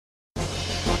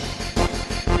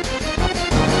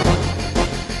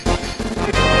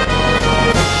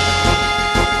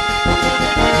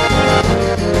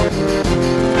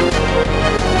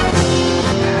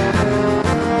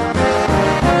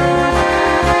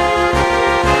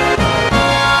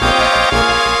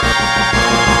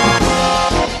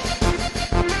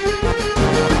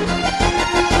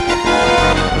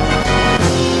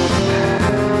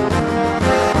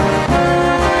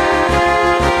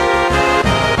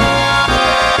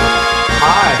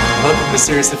to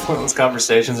Seriously Pointless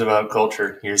Conversations about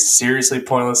culture. Your seriously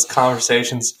pointless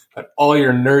conversations about all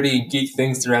your nerdy geek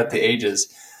things throughout the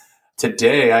ages.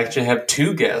 Today, I actually have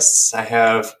two guests. I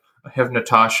have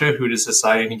Natasha, who is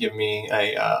deciding to give me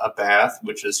a bath,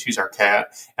 she's our cat,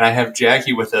 and I have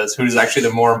Jackie with us, who is actually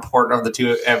the more important of the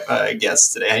two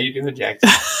guests today. How you doing, Jackie?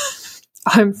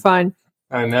 I'm fine.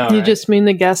 I know. You right? just mean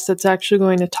the guest that's actually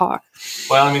going to talk.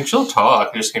 Well, I mean, she'll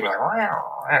talk. You're just going to be like,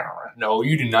 no,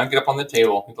 you do not get up on the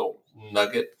table, you little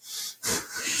nugget.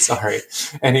 Sorry.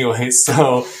 Anyway,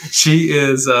 so she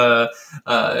is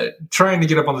trying to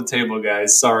get up on the table,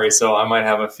 guys. Sorry. So I might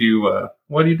have a few.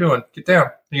 What are you doing? Get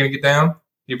down. You going to get down?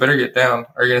 You better get down.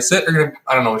 Are you going to sit or going to...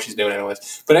 I don't know what she's doing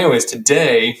anyways. But anyways,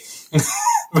 today,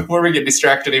 before we get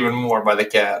distracted even more by the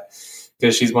cat,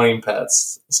 because she's wanting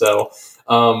pets. So...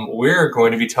 we're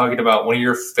going to be talking about one of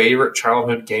your favorite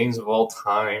childhood games of all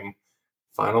time,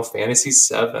 Final Fantasy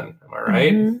VII. Am I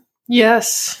right? Mm-hmm.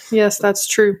 Yes, that's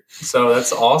true. So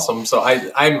that's awesome. So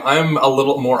I'm a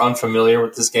little more unfamiliar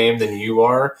with this game than you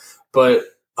are, but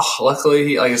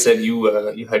luckily, like I said, you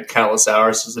had countless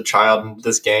hours as a child in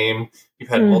this game. You've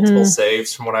had multiple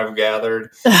saves, from what I've gathered,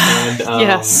 and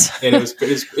yes, and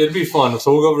it'd be fun.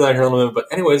 So we'll go over that here in a little bit.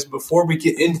 But anyways, before we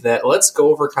get into that, let's go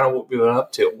over kind of what we've been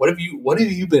up to. What have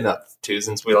you been up to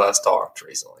since we last talked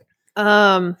recently?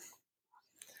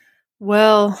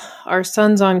 Well, our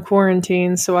son's on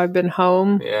quarantine, so I've been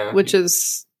home, which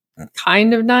is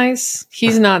kind of nice.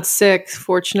 He's not sick,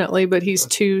 fortunately, but he's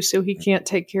 2, so he can't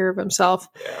take care of himself.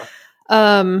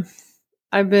 Yeah.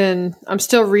 I'm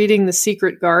still reading The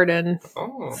Secret Garden.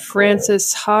 Oh,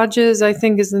 Frances Hodges, I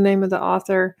think, is the name of the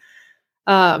author.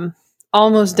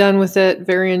 Almost done with it.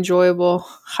 Very enjoyable.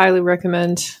 Highly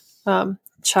recommend.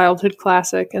 Childhood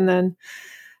classic. And then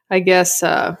I guess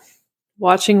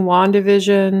watching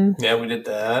WandaVision. Yeah, we did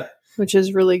that. Which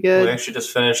is really good. We actually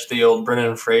just finished the old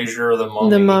Brendan Fraser, The Mummy.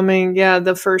 The Mummy, yeah,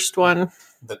 the first one.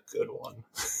 The good one.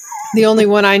 The only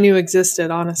one I knew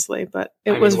existed, honestly, but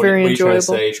it was very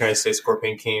enjoyable. You trying to say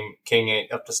Scorpion King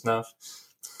ain't up to snuff?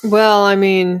 Well, I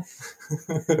mean,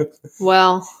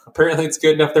 apparently it's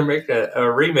good enough to make a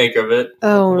remake of it.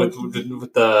 With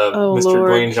Mr.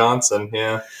 Lord. Dwayne Johnson.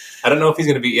 Yeah, I don't know if he's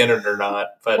going to be in it or not,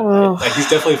 but he's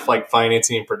definitely like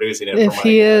financing and producing it. If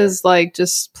he is,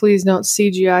 just please don't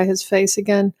CGI his face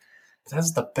again.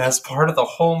 That's the best part of the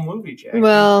whole movie, Jack.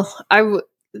 Well,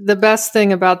 the best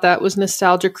thing about that was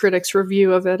Nostalgia Critic's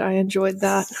review of it. I enjoyed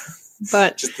that.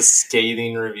 But just the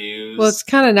scathing reviews. Well, it's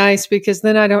kind of nice because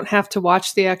then I don't have to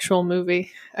watch the actual movie.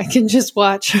 I can just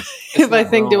watch if I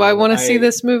think, do I want to see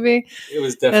this movie? It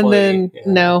was definitely... And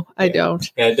then, no, I don't.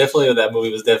 Yeah, definitely that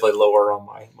movie was definitely lower on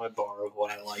my bar of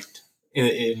what I liked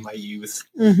in my youth.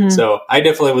 Mm-hmm. So I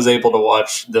definitely was able to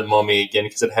watch The Mummy again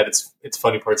because it had its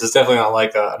funny parts. It's definitely not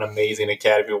like an amazing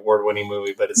Academy Award-winning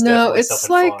movie, but it's definitely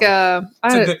something fun.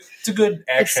 It's a good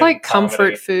action. It's like comedy.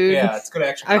 Comfort food. Yeah, it's good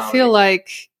action comedy. I feel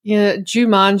like... Yeah,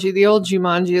 Jumanji, the old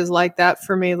Jumanji is like that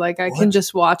for me. Like I can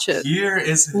just watch it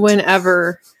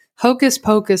whenever. Hocus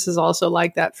Pocus is also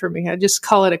like that for me. I just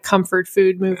call it a comfort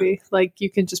food movie. Yeah. Like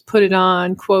you can just put it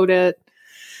on, quote it,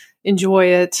 enjoy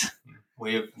it.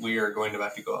 We are going to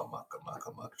have to go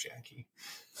amok, Jackie.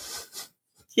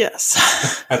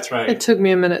 Yes. That's right. It took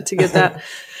me a minute to get that.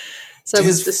 So I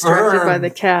was distracted by the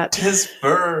cat. 'Tis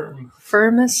firm.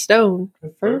 Firm as stone.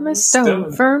 Firm as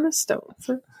stone. Firm as stone.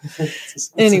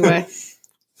 Anyway.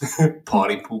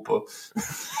 Potty pooper.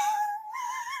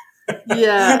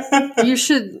 Yeah. You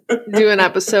should do an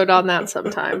episode on that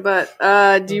sometime. But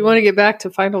do you want to get back to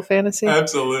Final Fantasy?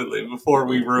 Absolutely. Before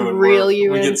we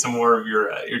get some more of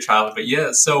your childhood. But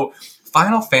yeah, so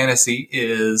Final Fantasy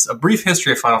is a brief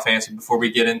history of Final Fantasy before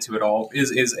we get into it all.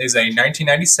 Is a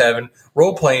 1997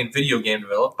 role-playing video game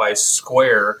developed by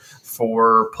Square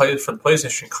for the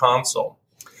PlayStation console.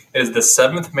 It is the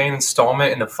 7th main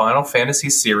installment in the Final Fantasy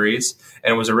series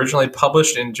and was originally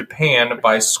published in Japan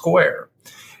by Square.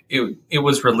 It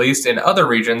was released in other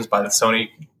regions by the Sony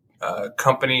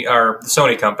company,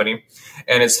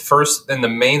 and it's first in the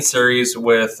main series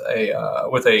with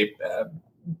a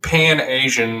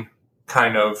Pan-Asian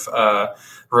kind of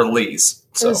release.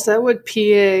 So, is that what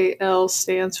PAL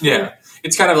stands for? Yeah.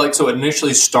 It's kind of like, so it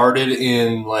initially started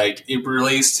in, it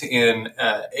released in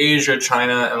Asia,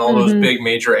 China, and all those big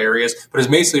major areas, but it's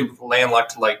basically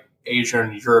landlocked to, Asia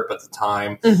and Europe at the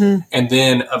time. Mm-hmm. And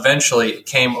then eventually it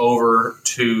came over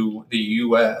to the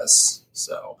U.S.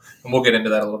 So, and we'll get into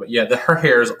that a little bit. Yeah, her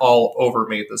hair is all over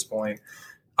me at this point.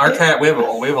 Our cat, we have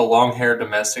a long-haired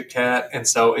domestic cat, and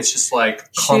so it's just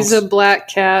like clumps. She's a black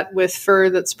cat with fur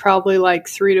that's probably like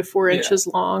 3 to 4 inches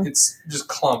long. It's just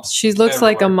clumps. She looks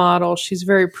everywhere. Like a model. She's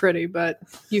very pretty, but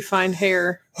you find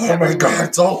hair. Oh everywhere. My God,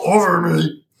 it's all over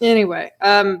me. Anyway,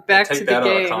 back to the game. Take that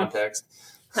out of context.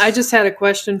 I just had a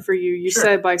question for you. You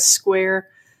said by Square.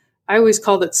 I always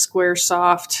called it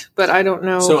Squaresoft, but I don't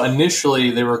know. So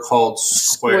initially they were called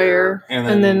Square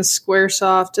and then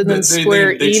Squaresoft, and then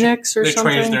Square Enix or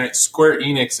something. Changed their name. Square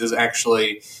Enix is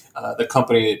actually the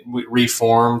company that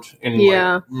reformed in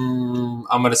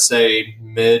I'm going to say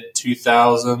mid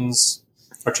 2000s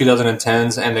or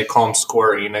 2010s, and they call them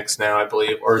Square Enix now, I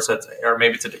believe, or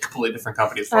maybe it's a completely different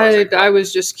company. As far as I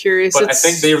was just curious, but I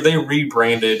think they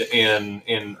rebranded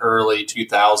in early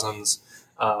 2000s.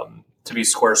 To be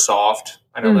Squaresoft.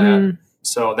 I know that.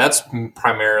 So that's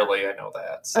primarily, I know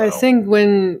that. So. I think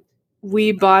when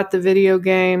we bought the video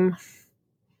game,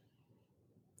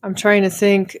 I'm trying to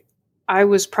think, I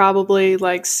was probably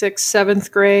like 6th, 7th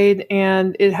grade,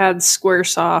 and it had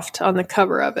Squaresoft on the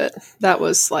cover of it. That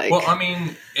was like... Well, I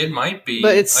mean, it might be.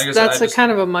 But that's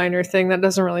kind of a minor thing. That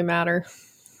doesn't really matter.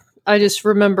 I just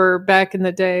remember back in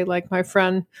the day, like my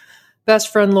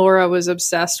best friend Laura was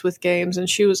obsessed with games, and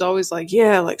she was always like,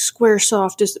 yeah, like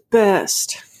Squaresoft is the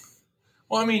best.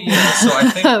 Well, I mean, yeah, so I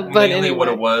think mainly what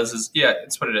it was is,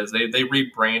 it's what it is. They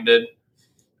rebranded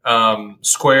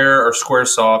Square or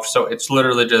Squaresoft, so it's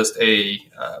literally just a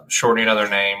shortening of their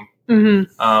name.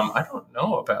 Mm-hmm. I don't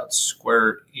know about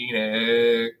Square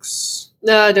Enix.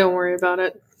 No, don't worry about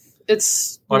it.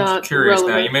 It's not I'm curious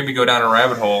relevant. Now. You made me go down a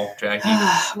rabbit hole, Jackie.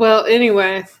 Well,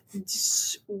 anyway,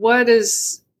 what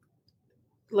is...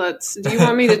 do you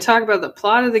want me to talk about the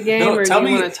plot of the game, or do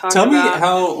you want to talk about... Tell me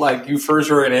how, like, you first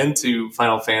ran into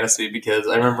Final Fantasy, because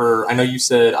I know you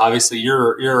said, obviously,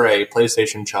 you're a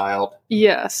PlayStation child.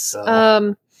 Yes.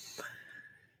 So.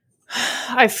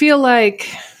 I feel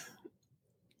like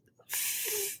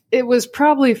it was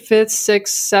probably 5th, 6th,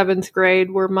 7th grade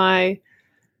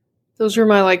those were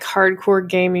my, like, hardcore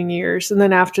gaming years. And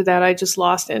then after that, I just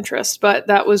lost interest. But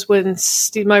that was when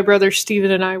my brother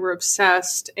Steven and I were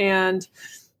obsessed, and...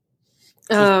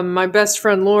 my best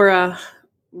friend Laura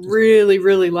really,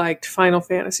 really liked Final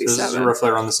Fantasy VII. This is roughly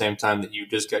around the same time that you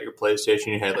just got your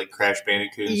PlayStation. You had like Crash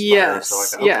Bandicoot. Yes,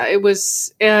 like that. Yeah, it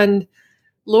was. And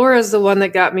Laura's the one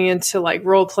that got me into like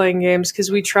role playing games,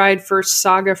 because we tried first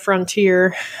Saga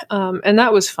Frontier, and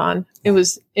that was fun. It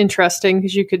was interesting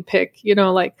because you could pick,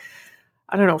 like,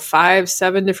 I don't know, 5,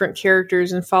 7 different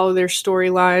characters and follow their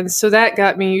storylines. So that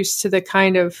got me used to the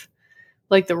kind of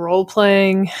like the role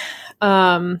playing.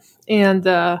 And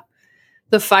the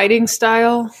fighting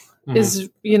style is,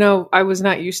 I was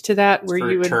not used to that. Where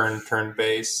you would turn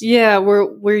base. Yeah,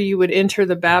 where you would enter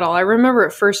the battle. I remember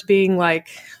at first being like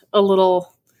a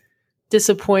little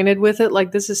disappointed with it.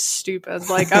 Like, this is stupid.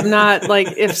 Like, I'm not like,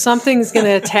 if something's going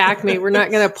to attack me, we're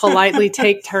not going to politely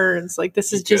take turns. Like,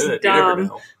 this is just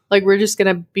dumb. Like, we're just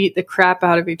going to beat the crap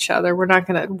out of each other. We're not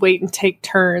going to wait and take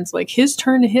turns. Like, his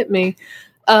turn to hit me.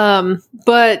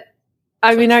 But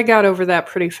I mean, I got over that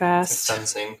pretty fast. It's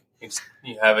sensing.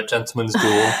 You have a gentleman's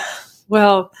duel.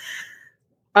 Well,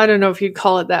 I don't know if you'd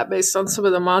call it that based on some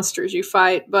of the monsters you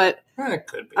fight, but it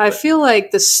could be, I feel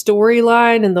like the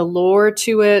storyline and the lore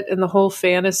to it and the whole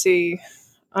fantasy,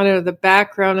 I don't know, the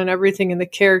background and everything and the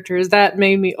characters, that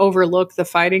made me overlook the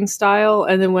fighting style.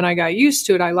 And then when I got used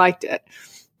to it, I liked it.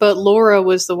 But Laura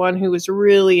was the one who was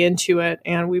really into it,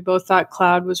 and we both thought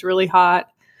Cloud was really hot.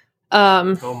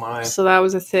 Oh my! So that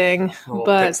was a thing, a little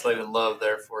but pixelated love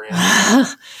there for you.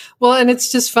 Well, and it's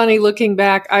just funny looking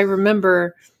back. I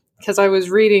remember, because I was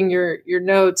reading your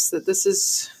notes, that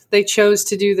they chose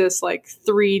to do this like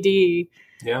 3D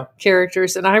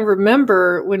characters, and I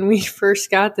remember when we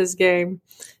first got this game,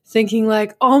 thinking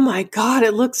like, "Oh my God,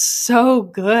 it looks so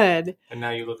good!" And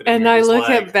now you look at it, and I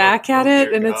look back at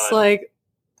it, and it's like.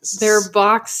 They're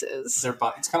boxes.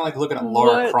 It's kind of like looking at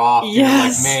Lara Croft.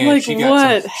 Yes. You're like,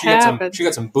 man, she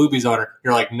got some boobies on her.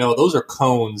 You're like, no, those are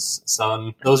cones,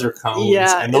 son. Those are cones.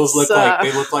 Yeah, and those look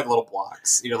like little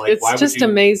blocks. You're like, it's just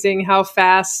amazing how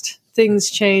fast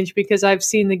things change, because I've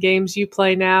seen the games you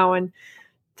play now and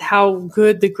how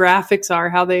good the graphics are,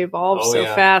 how they evolve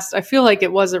fast. I feel like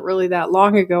it wasn't really that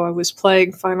long ago I was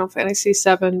playing Final Fantasy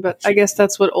VII, but I guess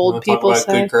that's what old people say. Talk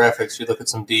about good graphics. You look at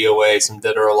some DOA, some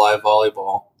Dead or Alive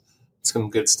Volleyball.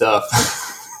 Some good stuff.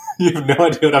 You have no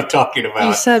idea what I'm talking about.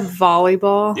 You said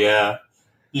volleyball? Yeah.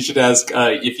 You should ask,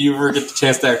 if you ever get the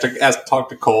chance to talk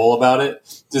to Cole about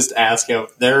it, just ask him.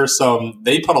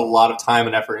 they put a lot of time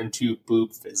and effort into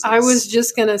boob physics. I was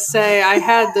just going to say, I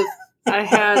had I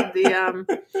had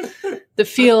the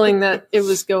feeling that it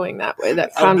was going that way,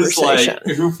 that conversation.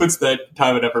 Like, who puts that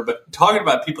time and effort? But talking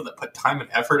about people that put time and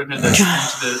effort into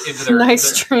their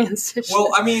nice transition. Well,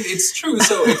 I mean, it's true.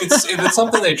 So if it's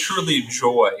something they truly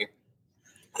enjoy,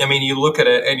 I mean, you look at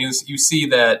it and you see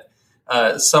that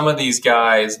some of these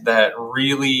guys that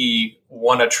really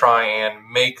want to try and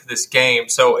make this game.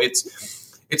 So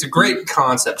it's a great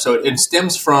concept. So it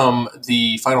stems from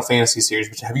the Final Fantasy series.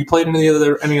 Which, have you played any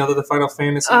other Final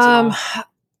Fantasies?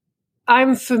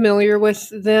 I'm familiar with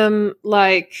them.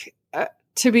 Like,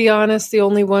 to be honest, the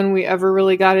only one we ever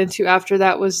really got into after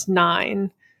that was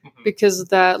 9, because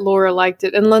that Laura liked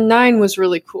it, and 9 was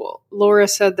really cool. Laura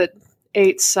said that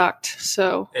 8 sucked,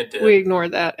 so we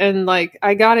ignored that. And like,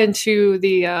 I got into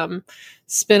the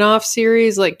spin-off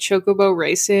series like Chocobo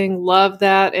Racing, love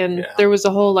that, and there was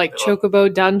a whole like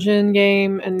Chocobo dungeon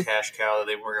game and cash cow that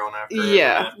they were going after.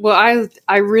 Yeah, well,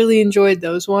 I really enjoyed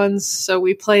those ones, so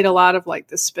we played a lot of like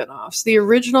the spin-offs. The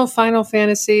original Final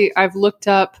Fantasy, I've looked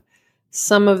up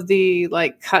some of the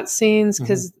like cutscenes,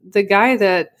 because the guy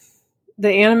the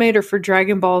animator for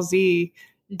Dragon Ball Z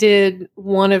did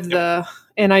one of the,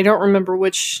 and I don't remember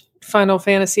which Final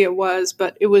Fantasy it was,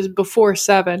 but it was before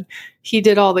 7. He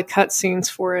did all the cutscenes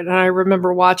for it, and I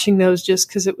remember watching those just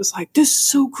because it was like, this is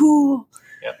so cool.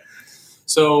 Yep.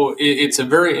 So it's a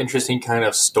very interesting kind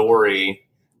of story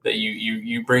that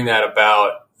you bring that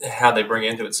about, how they bring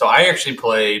into it. So I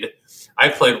played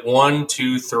 1,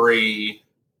 2, 3,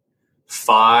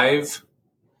 5.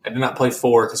 I did not play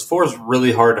 4 because 4 is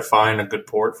really hard to find a good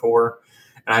port for.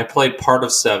 And I played part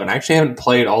of 7. I actually haven't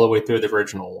played all the way through the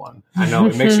original one. I know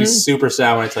it makes me super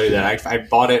sad when I tell you that. I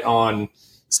bought it on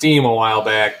Steam a while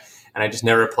back, and I just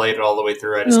never played it all the way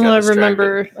through. I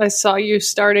remember I saw you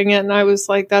starting it, and I was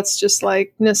like, "That's just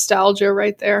like nostalgia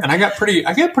right there." And I got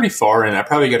pretty far in. I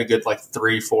probably got a good like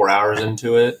 3-4 hours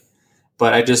into it,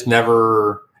 but I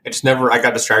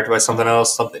got distracted by something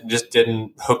else. Something just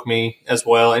didn't hook me as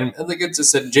well. And like it's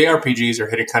just that JRPGs are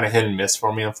kind of hit and miss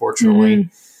for me, unfortunately.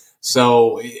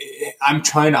 So I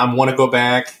want to go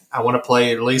back. I want to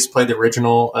at least play the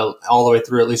original all the way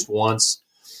through at least once.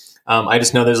 I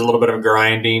just know there's a little bit of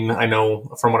grinding. I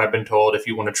know from what I've been told, if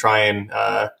you want to try and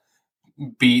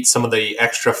beat some of the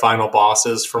extra final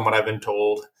bosses, from what I've been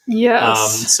told.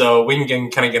 Yes. So we can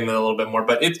get into a little bit more,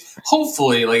 but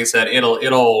hopefully, like I said,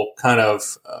 it'll kind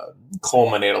of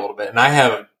culminate a little bit. And I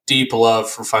have a deep love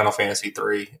for Final Fantasy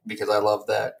 3 because I love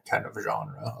that kind of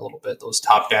genre a little bit. Those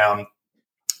top-down,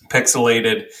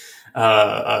 pixelated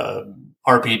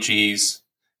RPGs.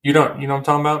 You know what I'm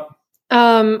talking about?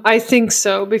 I think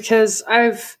so, because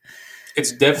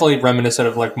it's definitely reminiscent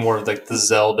of like more of like the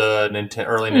Zelda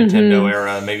early Nintendo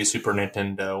era, maybe Super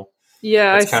Nintendo.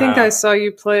 Yeah, I think I saw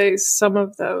you play some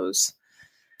of those.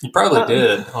 You probably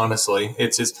did, honestly.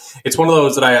 It's one of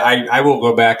those that I will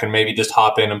go back and maybe just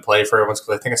hop in and play for everyone's,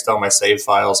 because I think I still have my save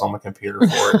files on my computer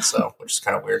for it, so which is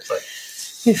kind of weird, but.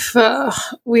 If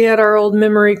we had our old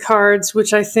memory cards,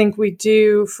 which I think we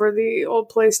do for the old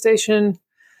PlayStation,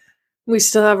 we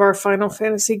still have our Final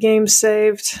Fantasy games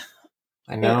saved.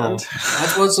 I know.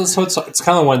 It's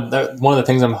kind of one of the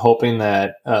things I'm hoping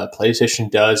that PlayStation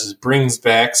does is brings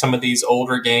back some of these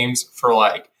older games for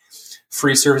like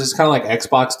free services, kind of like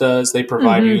Xbox does. They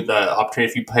provide you the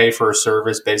opportunity, if you pay for a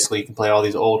service, basically you can play all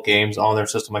these old games on their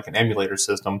system, like an emulator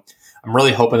system. I'm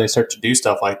really hoping they start to do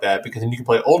stuff like that, because then you can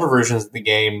play older versions of the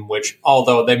game, which,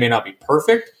 although they may not be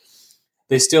perfect,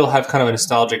 they still have kind of a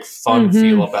nostalgic, fun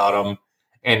feel about them,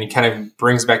 and it kind of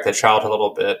brings back that childhood a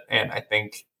little bit. And I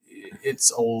think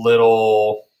it's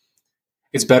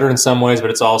better in some ways, but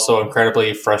it's also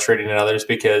incredibly frustrating in others,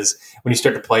 because when you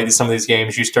start to play some of these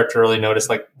games, you start to really notice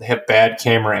like they have bad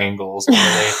camera angles,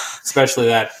 especially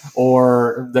that,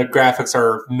 or the graphics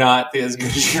are not as good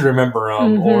as you remember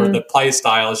them, or the play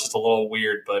style is just a little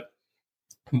weird. But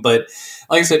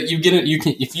like I said, you get it.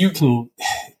 You can.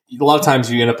 A lot of times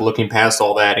you end up looking past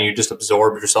all that and you just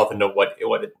absorb yourself into what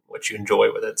you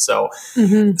enjoy with it. So,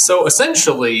 so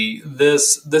essentially,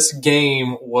 this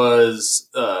game was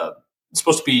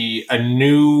supposed to be a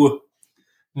new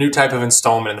type of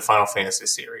installment in the Final Fantasy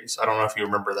series. I don't know if you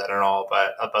remember that at all,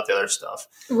 but about the other stuff.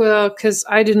 Well, because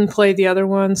I didn't play the other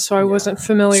one, so I wasn't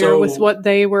familiar with what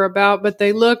they were about, but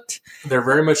they're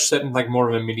very much set in like more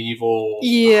of a medieval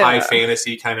high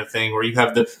fantasy kind of thing, where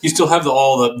you still have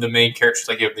all the main characters,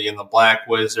 like you have the Black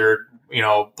Wizard,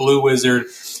 Blue Wizard,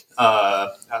 a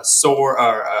sword,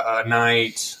 a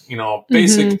knight,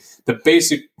 the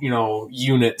basic,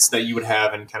 units that you would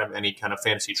have in kind of any kind of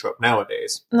fantasy trope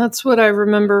nowadays. That's what I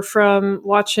remember from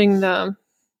watching the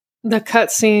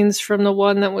cutscenes from the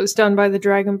one that was done by the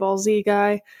Dragon Ball Z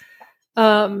guy.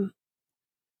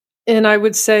 And I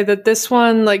would say that this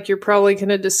one, like you're probably going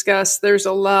to discuss, there's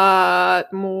a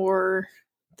lot more.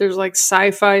 There's like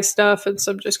sci-fi stuff and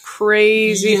some just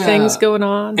crazy things going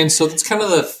on. And so that's kind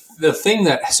of the thing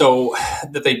that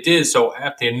they did. So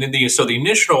at the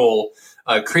initial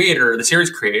creator, the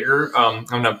series creator, I'm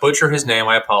going to butcher his name.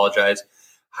 I apologize.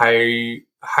 Hironobu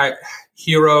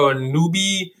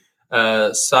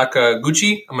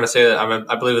Sakaguchi. I'm going to say that.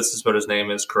 I believe this is what his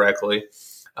name is correctly.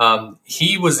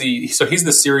 He's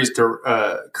the series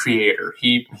creator.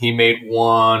 He made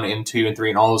 1 and 2 and 3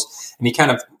 and all those, and he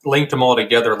kind of linked them all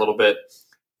together a little bit.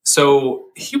 So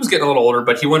he was getting a little older,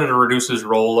 but he wanted to reduce his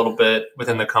role a little bit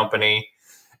within the company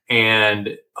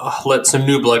and let some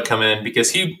new blood come in,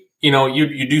 because you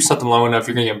do something long enough,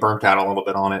 you're going to get burnt out a little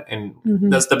bit on it. And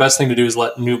that's the best thing to do, is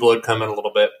let new blood come in a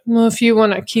little bit. Well, if you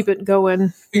want to keep it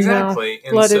going, exactly.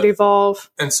 Let it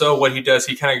evolve. And so what he does,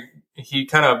 he kind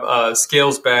of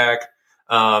scales back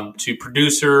to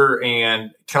producer and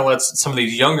kind of lets some of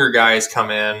these younger guys come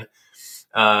in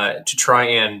to try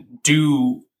and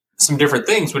do some different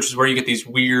things, which is where you get these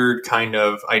weird kind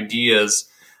of ideas,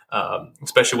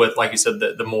 especially with, like you said,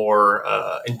 the more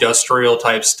industrial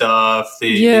type stuff,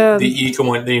 the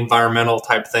eco and the environmental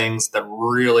type things that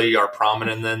really are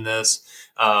prominent in this.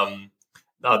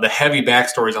 The heavy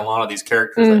backstories on a lot of these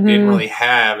characters that didn't really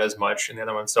have as much in the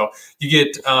other ones. So you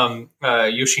get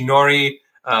Yoshinori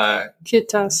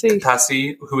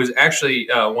Kitase, who is actually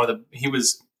he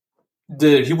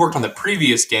worked on the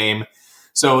previous game.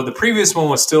 So the previous one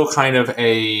was still kind of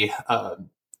it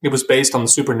was based on the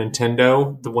Super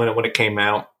Nintendo, when it came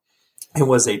out. It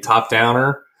was a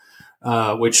top-downer,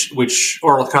 which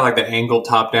or kind of like the angled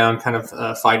top-down kind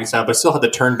of fighting style, but it still had the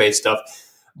turn-based stuff.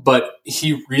 But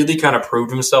he really kind of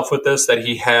proved himself with this, that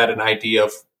he had an idea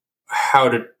of how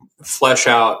to flesh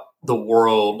out the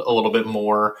world a little bit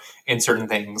more in certain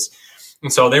things.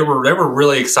 And so they were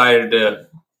really excited to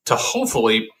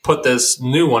hopefully put this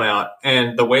new one out.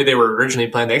 And the way they were originally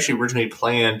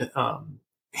planned,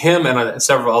 him and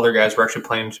several other guys were actually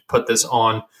planning to put this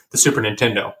on the Super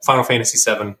Nintendo. Final Fantasy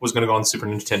VII was going to go on the Super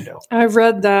Nintendo. I've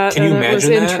read that. Can you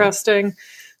imagine it was that? Interesting.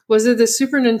 Was it the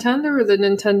Super Nintendo or the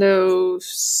Nintendo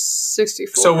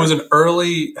 64? So it was an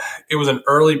early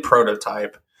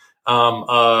prototype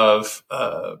of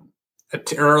an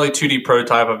early 2D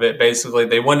prototype of it. Basically,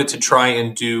 they wanted to try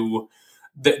and do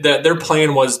their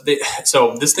plan was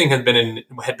so this thing had been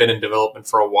in development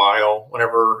for a while.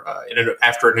 Whenever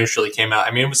after it initially came out,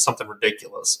 I mean, it was something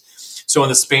ridiculous. So in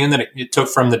the span that it took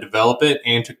from to develop it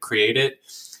and to create it,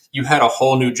 you had a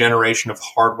whole new generation of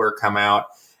hardware come out.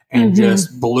 And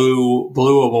just blew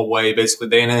them away. Basically,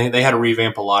 they had to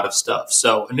revamp a lot of stuff.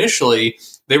 So initially,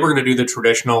 they were going to do the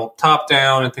traditional top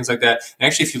down and things like that. And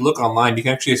actually, if you look online, you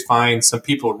can actually find some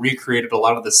people recreated a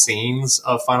lot of the scenes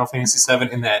of Final Fantasy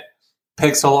VII in that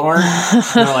pixel art. And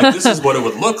they're like, this is what it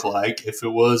would look like if it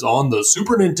was on the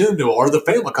Super Nintendo or the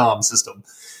Famicom system.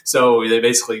 So they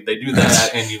do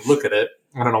that, and you look at it.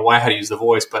 I don't know why I had to use the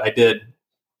voice, but I did.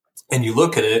 And you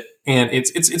look at it, and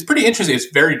it's pretty interesting. It's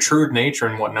very true to nature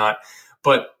and whatnot.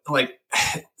 But like,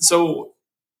 so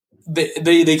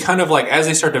they kind of like, as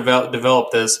they start to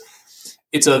develop this,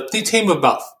 it's a team of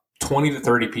about 20 to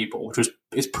 30 people, which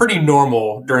is pretty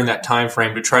normal during that time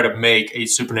frame to try to make a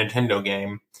Super Nintendo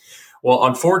game. Well,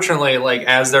 unfortunately, like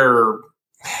as they're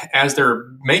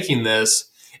making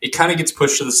this, it kind of gets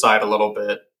pushed to the side a little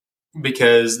bit,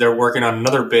 because they're working on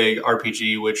another big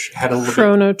RPG, which had a little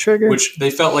Chrono Trigger, which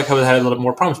they felt like had a little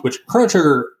more promise. Which Chrono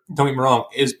Trigger, don't get me wrong,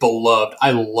 is beloved.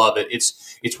 I love it.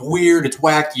 It's weird, it's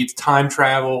wacky, it's time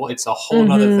travel, it's a whole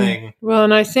nother thing. Well,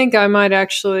 and I think I might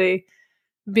actually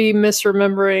be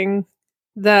misremembering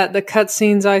that the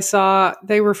cutscenes I saw,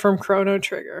 they were from Chrono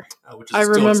Trigger. I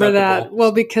remember that.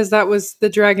 Well, because that was the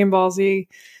Dragon Ball Z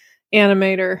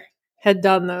animator had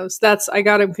done those. I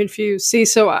got him confused. See,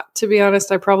 so to be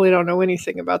honest, I probably don't know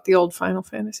anything about the old Final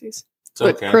Fantasies.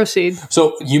 But proceed.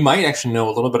 So you might actually know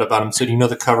a little bit about him. So do you know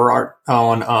the cover art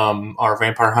on our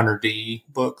Vampire Hunter D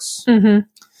books? Mm-hmm.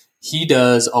 He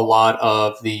does a lot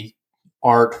of the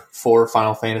art for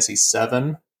Final Fantasy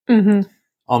VII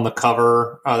on the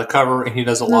cover, and he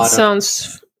does a lot of...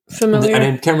 sounds familiar. And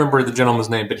I can't remember the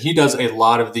gentleman's name, but he does a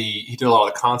lot of the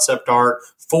concept art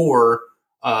for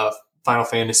Final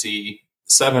Fantasy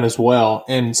VII as well,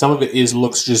 and some of it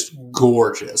looks just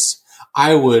gorgeous.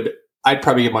 I'd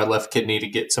probably give my left kidney to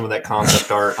get some of that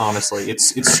concept art. Honestly,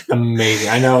 it's amazing.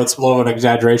 I know it's a little of an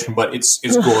exaggeration, but it's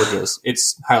gorgeous.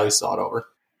 It's highly sought over.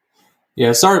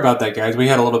 Yeah, sorry about that, guys. We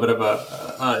had a little bit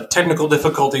of technical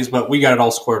difficulties, but we got it all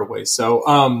squared away. So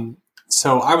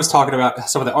I was talking about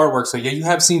some of the artwork. So yeah, you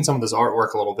have seen some of this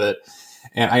artwork a little bit,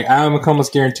 and I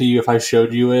almost guarantee you, if I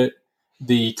showed you it,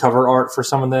 the cover art for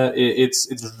some of that. It's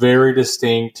very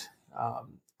distinct.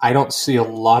 I don't see a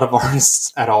lot of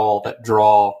artists at all that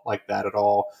draw like that at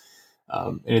all.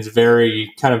 And it's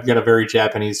very kind of got a very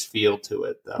Japanese feel to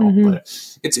it, though. Mm-hmm.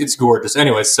 But it's gorgeous.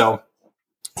 Anyway, so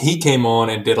he came on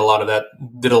and did a lot of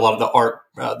the art,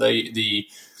 the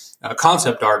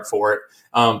concept art for it.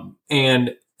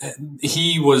 And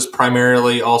he was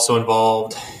primarily also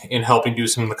involved in helping do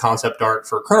some of the concept art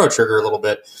for Chrono Trigger a little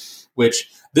bit,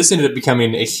 which this ended up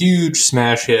becoming a huge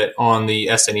smash hit on the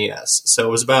SNES. So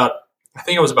it was about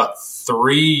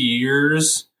 3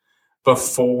 years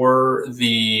before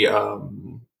they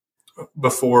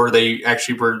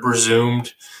actually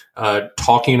resumed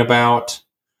talking about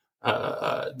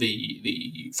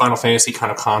the Final Fantasy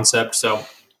kind of concept. So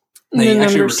they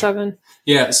number 7.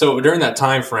 Yeah. So during that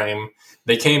time frame,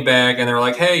 they came back and they were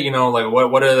like, "Hey, like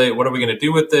what are we going to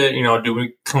do with it? Do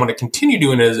we want to continue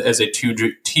doing it as a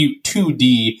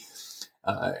 2D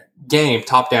game,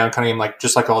 top down kind of game, like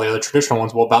just like all the other traditional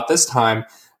ones?" Well, about this time,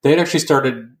 they had actually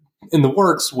started in the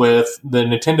works with the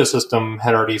Nintendo system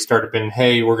had already started been,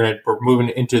 hey, we're moving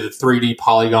into the 3D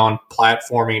polygon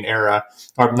platforming era,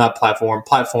 or not platform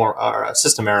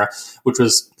system era, which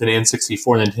was the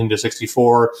N64, the Nintendo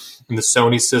 64, and the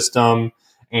Sony system.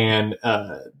 And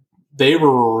they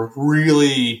were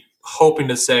really hoping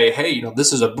to say, hey,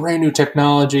 this is a brand new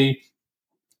technology.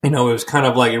 It was kind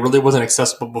of like it really wasn't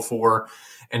accessible before.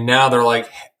 And now they're like,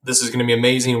 this is going to be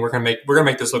amazing. We're going to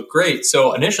make this look great.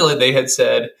 So initially they had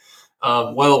said,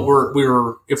 well,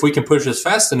 we're if we can push this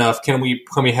fast enough, can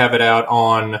we have it out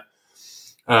on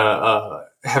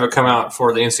have it come out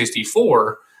for the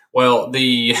N64? Well,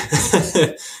 the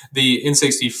the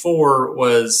N64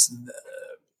 was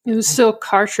it was still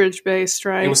cartridge based,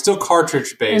 right? It was still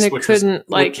cartridge based, and it couldn't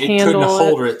handle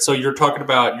hold it. So you're talking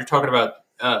about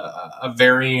a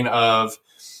varying of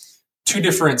 2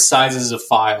 different sizes of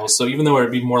files. So even though it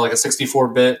would be more like a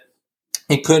 64-bit,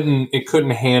 it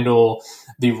couldn't handle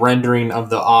the rendering of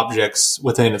the objects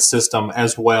within its system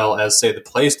as well as, say, the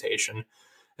PlayStation.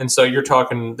 And so you're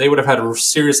talking, they would have had to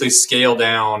seriously scale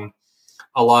down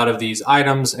a lot of these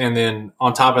items. And then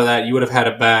on top of that, you would have had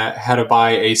to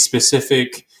buy a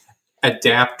specific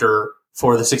adapter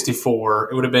for the 64.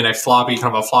 It would have been a floppy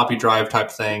drive type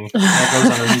thing that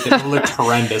goes underneath it. It looked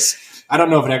horrendous. I don't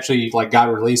know if it actually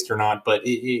got released or not, but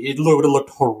it would have looked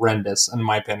horrendous in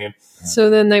my opinion. So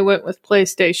then they went with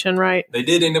PlayStation, right? They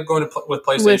did end up going with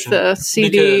PlayStation with the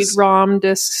CD-ROM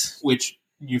discs, which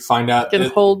you find out can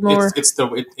hold more.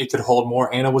 It could hold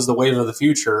more, and it was the wave of the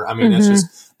future. I mean, It's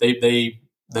just they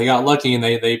got lucky and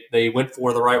they went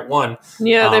for the right one.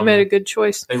 Yeah, they made a good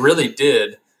choice. They really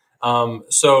did.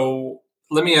 So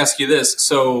let me ask you this: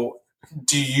 so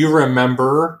do you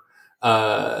remember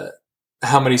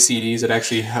how many CDs it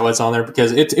actually was on there?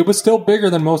 Because it was still bigger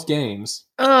than most games.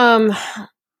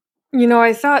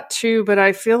 I thought 2, but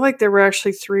I feel like there were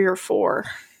actually 3 or 4.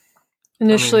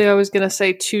 Initially, I was going to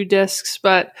say 2 discs,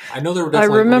 but I know there were. I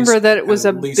remember that it was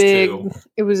a big thing.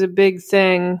 Big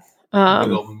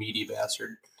old meaty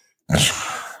bastard.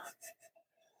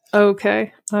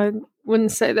 Okay, I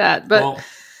wouldn't say that, but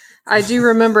I do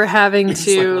remember having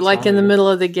to, in the middle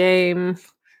of the game,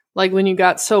 when you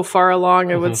got so far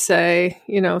along, it would say,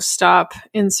 stop,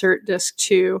 insert disc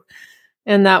 2,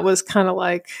 and that was kind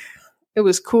of it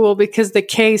was cool because the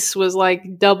case was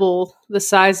double the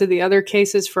size of the other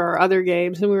cases for our other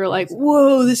games. And we were like,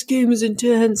 whoa, this game is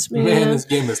intense, man. Man, this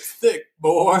game is thick,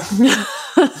 boy.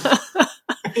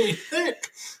 Thick.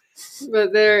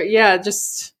 But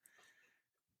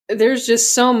there's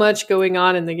just so much going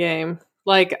on in the game.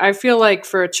 I feel like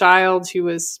for a child who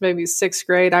was maybe 6th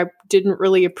grade, I didn't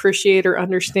really appreciate or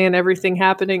understand everything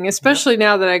happening, especially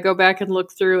now that I go back and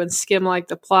look through and skim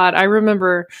the plot. I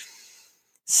remember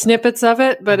snippets of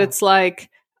it, but it's I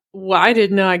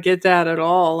did not get that at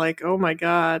all. Oh my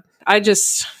God. I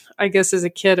guess as a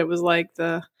kid, it was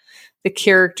the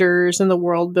characters and the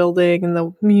world building and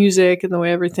the music and the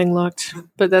way everything looked.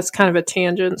 But that's kind of a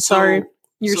tangent. Sorry.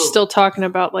 You're still talking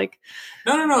about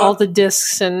no, all the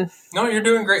discs and... No, you're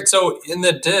doing great. So in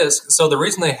the disc, the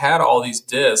reason they had all these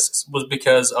discs was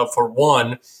because of, for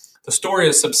one, the story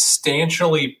is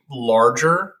substantially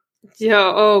larger.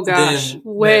 Yeah, oh gosh,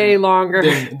 way longer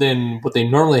than what they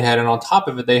normally had. And on top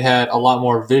of it, they had a lot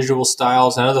more visual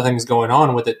styles and other things going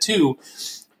on with it too,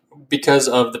 because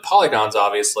of the polygons,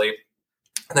 obviously.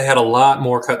 They had a lot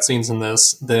more cutscenes in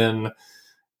this than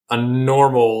a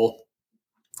normal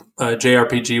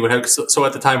JRPG would have. So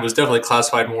at the time, it was definitely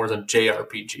classified more as a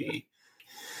JRPG.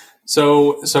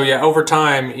 So yeah, over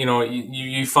time,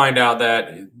 you find out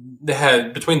that they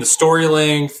had, between the story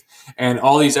length and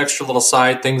all these extra little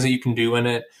side things that you can do in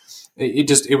it,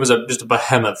 it was just a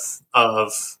behemoth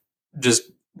of just,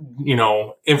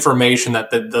 information that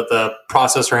the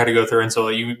processor had to go through. And so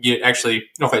you get actually,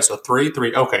 okay, so three.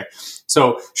 Okay.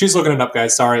 So she's looking it up,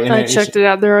 guys. Sorry. And I checked it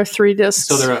out. There are 3 discs.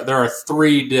 So there are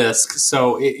 3 discs.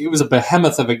 So it was a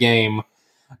behemoth of a game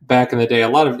back in the day. A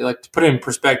lot of, like, to put it in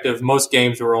perspective, most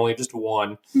games were only just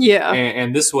 1. Yeah.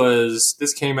 And this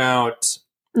came out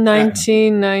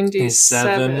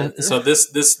 1997. So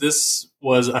this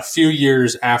was a few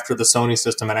years after the Sony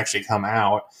system had actually come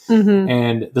out. Mm-hmm.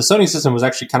 And the Sony system was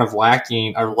actually kind of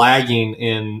lagging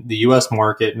in the US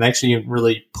market, and actually didn't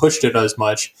really pushed it as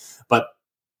much. But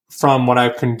from what I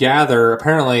can gather,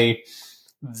 apparently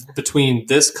between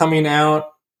this coming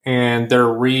out and their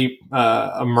the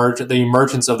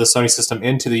emergence of the Sony system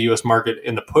into the US market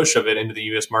and the push of it into the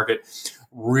US market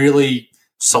really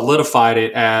solidified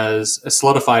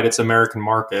its American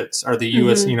markets, or the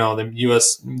US,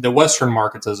 the Western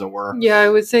markets, as it were. Yeah, I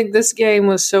would think this game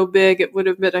was so big, it would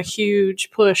have been a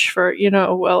huge push for,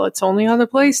 it's only on the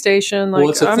PlayStation.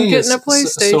 Like, I'm getting a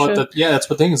PlayStation. That's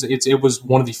the thing is, it was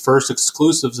one of the first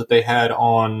exclusives that they had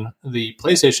on the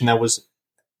PlayStation that was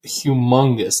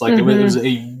humongous. Like, it was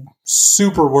a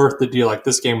super worth the deal. Like,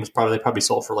 this game was probably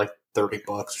sold for like $30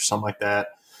 or something like that.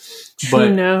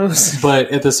 Who knows? But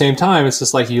at the same time, it's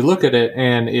just like you look at it,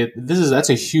 and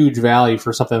that's a huge value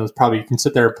for something that's probably you can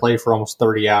sit there and play for almost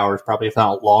 30 hours, probably if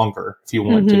not longer, if you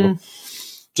want to.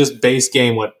 Just base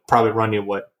game would probably run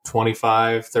you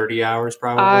 25, 30 hours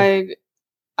probably.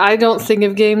 I don't think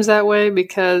of games that way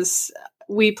because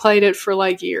we played it for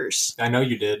like years. I know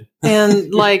you did.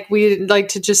 And like we like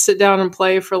to just sit down and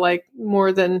play for like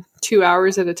more than 2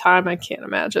 hours at a time. I can't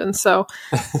imagine. So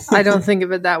I don't think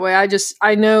of it that way. I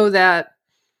know that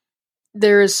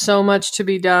there is so much to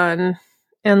be done.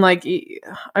 And like,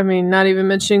 I mean, not even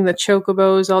mentioning the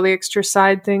chocobos, all the extra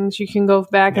side things. You can go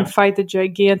back and fight the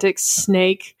gigantic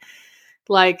snake.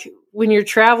 Like when you're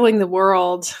traveling the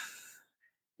world,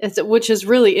 which is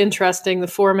really interesting, the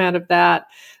format of that.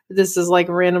 This is like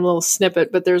a random little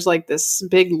snippet, but there's like this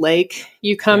big lake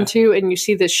you come to, and you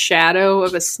see this shadow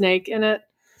of a snake in it.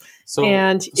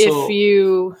 If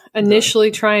you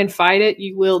initially try and fight it,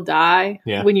 you will die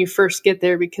when you first get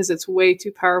there because it's way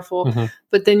too powerful. Mm-hmm.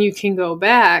 But then you can go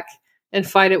back and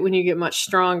fight it when you get much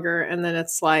stronger. And then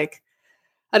it's like,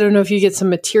 I don't know if you get some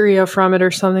materia from it or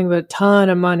something, but a ton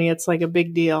of money. It's like a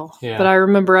big deal. Yeah. But I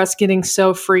remember us getting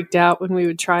so freaked out when we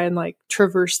would try and like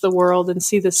traverse the world and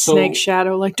see the snake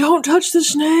shadow. Like, don't touch the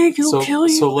snake; it'll kill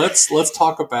you. So let's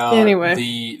talk about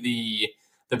the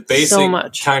basic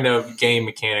kind of game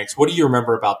mechanics. What do you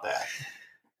remember about that?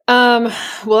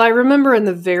 Well, I remember in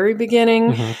the very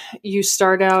beginning, you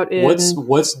start out in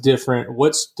what's different.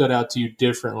 What stood out to you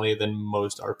differently than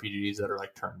most RPGs that are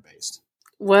like turn based?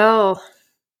 Well,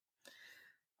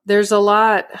 there's a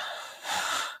lot.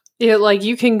 Like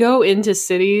you can go into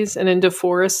cities and into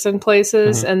forests and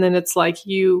places, and then it's like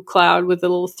you, Cloud, with a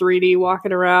little 3D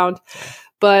walking around.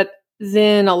 But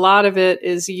then a lot of it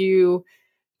is you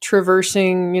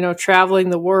traversing,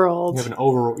 traveling the world. You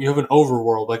have an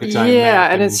overworld, like a giant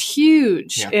map. And it's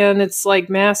huge, and it's like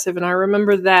massive. And I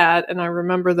remember that, and I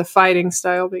remember the fighting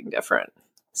style being different.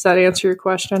 Does that answer your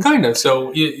question? Kind of. So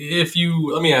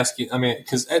let me ask you,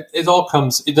 because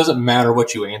it doesn't matter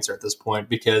what you answer at this point,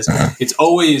 because it's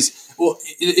always,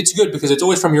 it's good because it's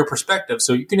always from your perspective.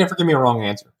 So you can never give me a wrong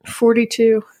answer.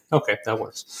 42. Okay, that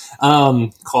works.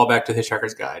 Call back to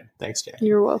Hitchhiker's Guide. Thanks, Jack.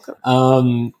 You're welcome.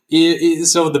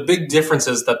 So the big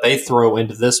differences that they throw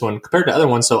into this one compared to other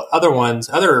ones,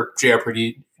 other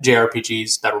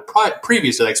JRPGs that were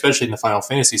previous to that, especially in the Final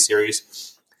Fantasy series,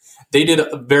 they did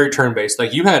a very turn-based.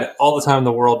 Like, you had all the time in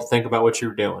the world to think about what you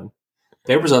were doing.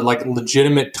 There was a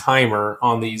legitimate timer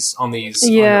on on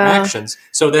your actions.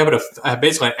 So they have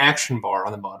basically an action bar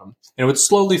on the bottom, and it would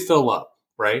slowly fill up,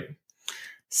 right?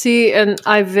 See, and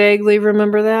I vaguely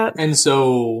remember that. And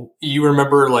so you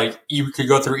remember, you could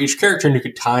go through each character and you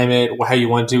could time it how you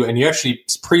want to, and you actually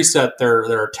preset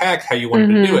their attack how you wanted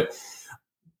to do it.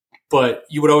 But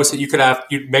you would always say you'd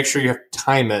make sure you have to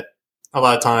time it a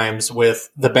lot of times with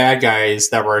the bad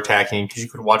guys that were attacking, because you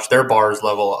could watch their bars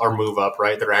level or move up,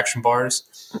 right? Their action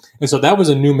bars. And so that was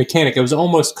a new mechanic. It was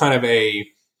almost kind of a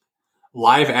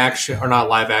live action, or not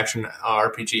live action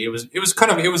RPG. It was a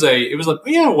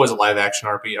live action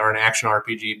RPG or an action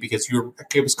RPG, because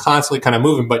it was constantly kind of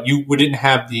moving, but you didn't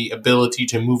have the ability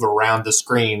to move around the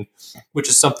screen, which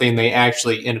is something they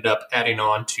actually ended up adding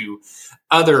on to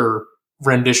other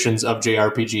renditions of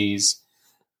JRPGs,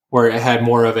 where it had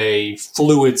more of a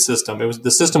fluid system.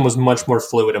 The system was much more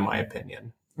fluid, in my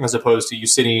opinion, as opposed to you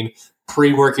sitting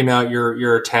pre-working out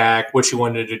your attack, what you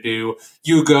wanted to do.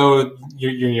 You go,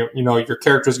 your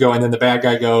characters go, and then the bad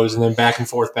guy goes, and then back and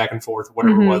forth,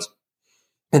 whatever it was.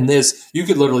 And this, you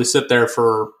could literally sit there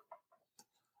for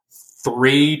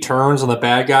 3 turns on the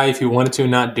bad guy if you wanted to,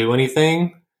 not do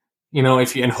anything.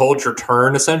 And hold your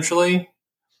turn, essentially.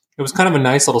 It was kind of a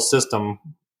nice little system,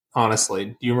 honestly.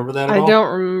 Do you remember that at all? I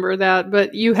don't remember that,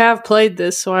 but you have played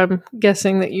this, so I'm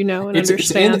guessing that you know and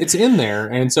understand. It's in there,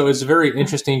 and so it's a very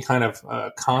interesting kind of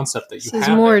concept that you have. It's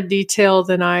more detail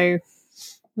than I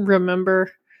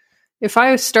remember. If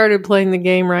I started playing the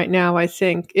game right now, I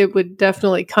think it would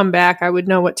definitely come back. I would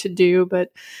know what to do,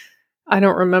 but I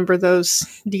don't remember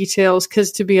those details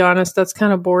because, to be honest, that's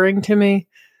kind of boring to me.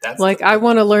 I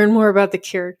want to learn more about the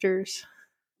characters.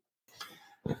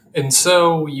 And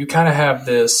so you kind of have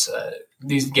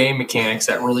these game mechanics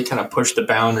that really kind of push the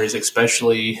boundaries,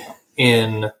 especially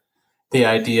in the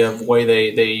idea of the way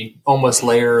they almost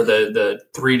layer the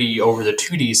 3D over the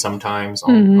 2D sometimes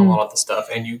on a lot of the stuff.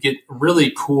 And you get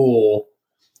really cool,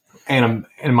 and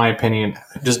in my opinion,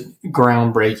 just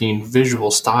groundbreaking visual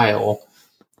style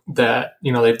that,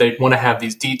 they want to have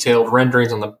these detailed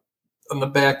renderings on the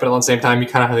back, but at the same time, you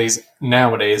kind of have these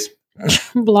nowadays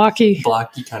blocky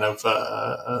kind of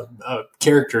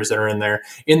characters that are in there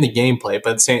in the gameplay.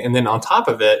 And then on top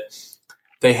of it,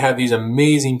 they have these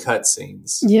amazing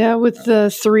cutscenes. Yeah, with the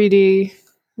 3D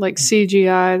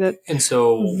CGI and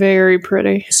so very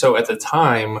pretty. So at the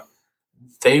time,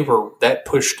 that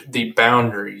pushed the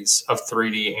boundaries of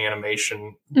 3D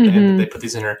animation, and they put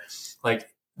these in there.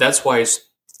 That's why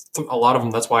a lot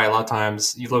of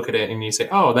times you look at it and you say,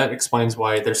 "Oh, that explains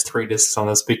why there's 3 discs on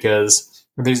this," because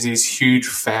there's these huge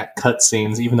fat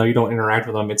cutscenes. Even though you don't interact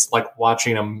with them, it's like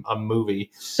watching a movie.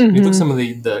 You look at some of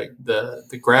the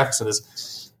graphics of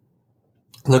this.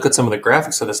 Look at some of the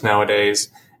graphics of this nowadays,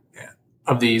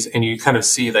 of these, and you kind of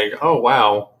see oh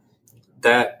wow,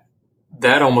 that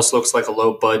almost looks like a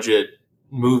low budget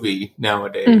movie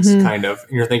nowadays, kind of.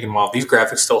 And you're thinking, wow, these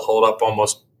graphics still hold up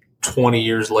almost 20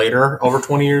 years later, over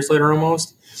 20 years later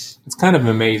almost. It's kind of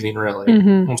amazing, really.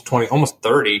 Almost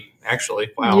 30,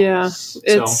 actually. Wow. Yeah.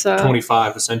 It's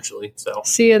 25, essentially. So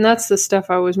see, and that's the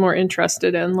stuff I was more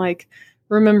interested in,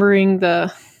 remembering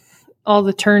all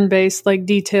the turn-based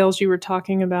details you were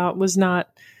talking about was not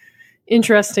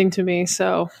interesting to me.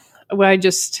 So I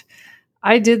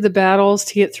did the battles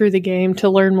to get through the game to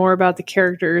learn more about the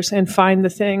characters and find the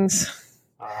things.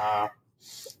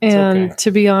 And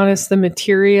to be honest, the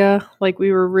materia,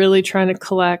 we were really trying to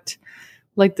collect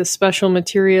the special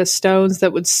materia stones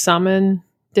that would summon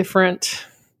different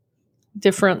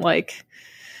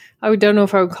I don't know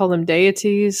if I would call them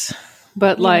deities,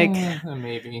 but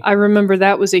maybe. I remember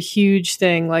that was a huge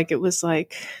thing. It was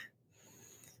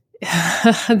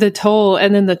the toll,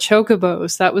 and then the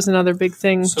chocobos. That was another big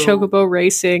thing. Chocobo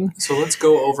racing. So let's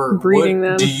go over breeding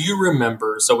them. Do you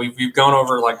remember? So we've gone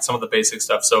over some of the basic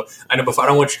stuff. So I know I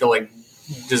don't want you to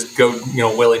just go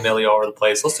willy nilly all over the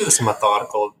place. Let's do this in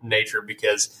methodical nature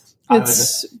because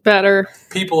it's better.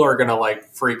 People are gonna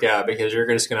freak out because you're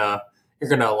gonna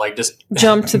just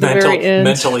jump to the very end,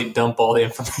 mentally dump all the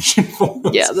information for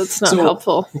us. Yeah, that's not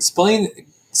helpful. Explain.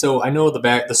 So I know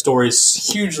the story is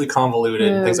hugely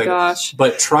convoluted and things like that.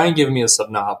 But try and give me a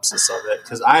synopsis of it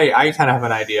because I kind of have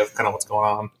an idea of kind of what's going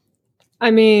on.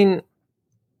 I mean,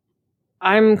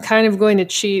 I'm kind of going to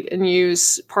cheat and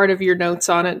use part of your notes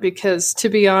on it because, to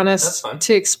be honest,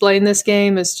 to explain this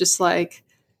game is just it's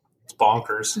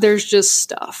bonkers. There's just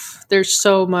stuff. There's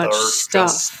so much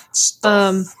stuff.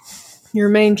 Your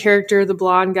main character, the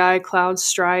blonde guy, Cloud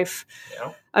Strife.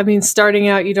 Yeah. I mean, starting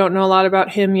out, you don't know a lot about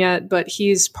him yet, but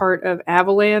he's part of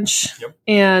Avalanche. Yep.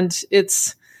 And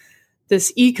it's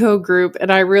this eco group,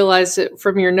 and I realized it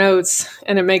from your notes,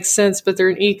 and it makes sense, but they're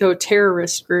an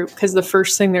eco-terrorist group because the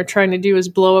first thing they're trying to do is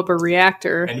blow up a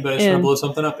reactor. Anybody trying to blow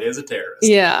something up is a terrorist.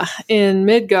 Yeah, in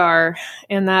Midgar,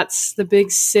 and that's the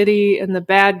big city, and the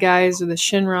bad guys are the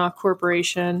Shinra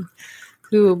Corporation,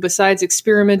 who, besides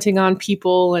experimenting on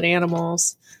people and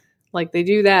animals, they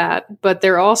do that, but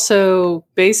they're also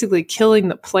basically killing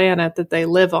the planet that they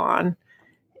live on.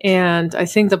 And I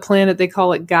think the planet, they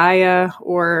call it Gaia,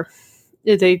 or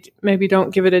they maybe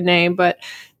don't give it a name, but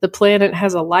the planet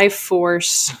has a life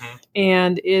force,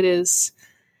 and it is,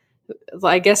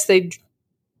 I guess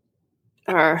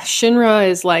Shinra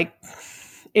is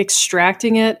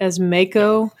extracting it as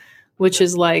Mako, which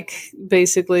is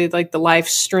basically the life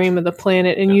stream of the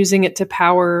planet, and using it to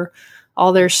power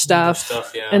all their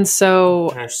stuff. Yeah. And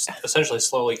so they're essentially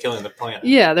slowly killing the planet.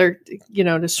 Yeah, they're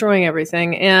destroying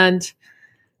everything, and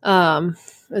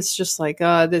it's just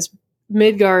this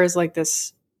Midgar is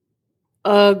this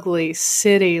ugly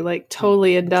city, like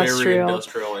totally industrial. Very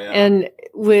industrial, yeah. And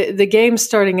with the game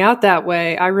starting out that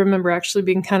way, I remember actually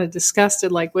being kind of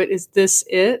disgusted, like, what, is this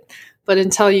it? But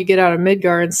until you get out of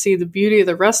Midgar and see the beauty of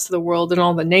the rest of the world and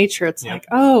all the nature, it's like,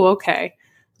 oh, okay.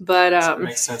 But that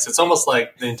makes sense. It's almost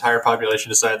like the entire population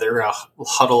decided they're going to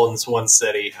huddle in this one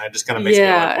city. It just kind of makes me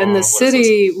like, and the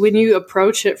city, when you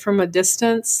approach it from a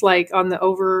distance, like on the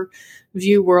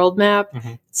overview world map,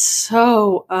 it's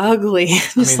so ugly.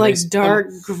 Just dark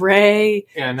gray,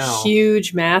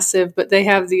 huge, massive. But they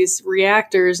have these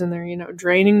reactors, and they're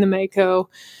draining the Mako,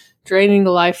 draining the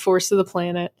life force of the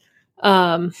planet.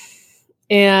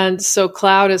 And so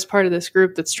Cloud is part of this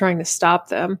group that's trying to stop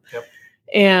them. Yep.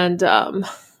 And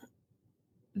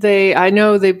I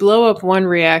know they blow up one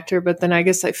reactor, but then I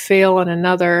guess they fail on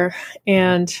another.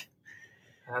 And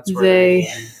that's where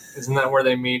isn't that where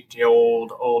they meet the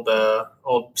old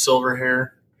silver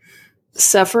hair?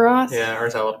 Sephiroth? Yeah, or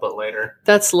is that a little bit later?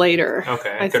 That's later.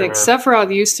 Okay. I think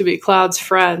Sephiroth used to be Cloud's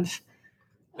friend.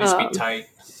 They used to be tight.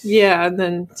 Yeah, and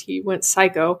then he went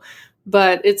psycho.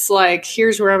 But it's like,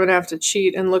 here's where I'm going to have to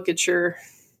cheat and look at your...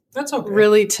 That's okay.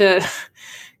 Really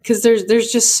because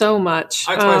there's just so much.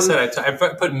 That's why I said I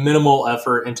put minimal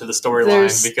effort into the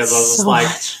storyline, because I was just like,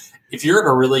 if you're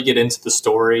going to really get into the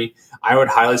story, I would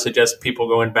highly suggest people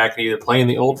going back and either playing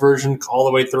the old version all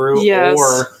the way through,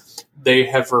 or they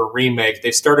have a remake.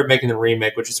 They started making the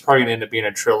remake, which is probably going to end up being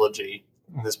a trilogy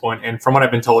at this point. And from what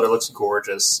I've been told, it looks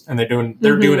gorgeous, and they're doing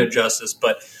it justice.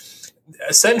 But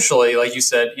essentially, like you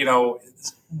said,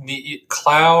 the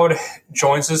Cloud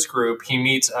joins this group. He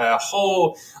meets a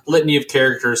whole litany of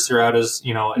characters throughout his,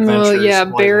 adventures. Well, yeah,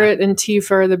 Barrett and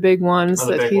Tifa are the big ones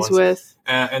he's with.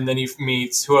 And then he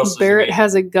meets, who else? Barrett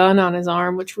has a gun on his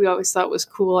arm, which we always thought was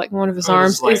cool. Like, one of his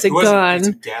arms is a gun. It's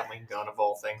a Gatling gun of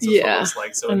all things. That's what it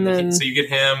looks like. And then so you get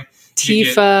him.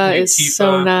 Tifa is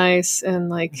so nice, and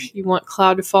you want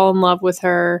Cloud to fall in love with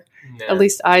her. Yeah. At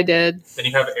least I did. Then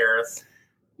you have Aerith.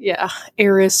 Yeah,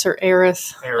 Aerith or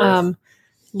Aerith.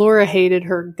 Laura hated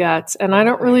her guts, and I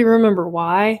don't really remember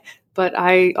why, but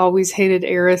I always hated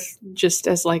Aerith just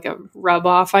as like a rub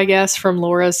off, I guess, from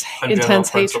Laura's intense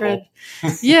hatred.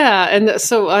 Yeah, and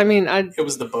so it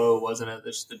was the bow, wasn't it?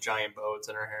 Just the giant bow. It's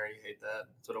in her hair. You hate that.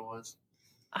 That's what it was.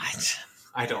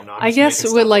 I don't know. I guess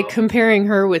with comparing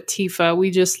her with Tifa,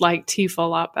 we just like Tifa a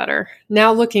lot better.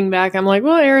 Now looking back, I'm like,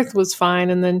 well, Aerith was fine,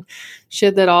 and then she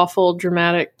had that awful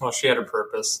dramatic. Well, she had a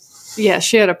purpose. Yeah,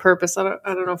 she had a purpose. I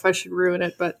don't know if I should ruin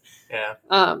it, but yeah.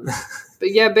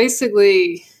 But yeah,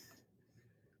 basically,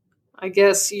 I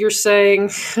guess you're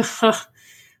saying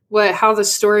how the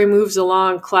story moves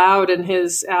along. Cloud and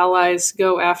his allies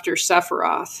go after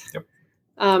Sephiroth.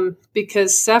 Yep.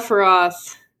 Because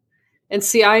Sephiroth. And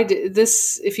see,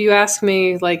 if you ask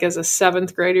me, as a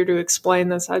 7th grader to explain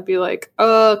this, I'd be like,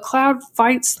 Cloud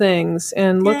fights things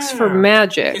and looks for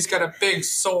magic. He's got a big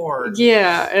sword.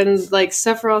 Yeah, and,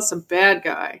 Sephiroth's a bad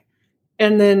guy.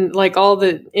 And then, all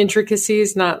the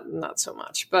intricacies, not so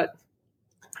much. But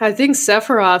I think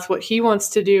Sephiroth, what he wants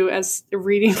to do, as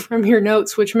reading from your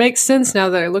notes, which makes sense now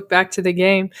that I look back to the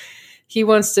game, he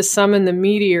wants to summon the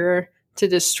meteor to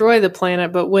destroy the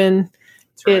planet, but when...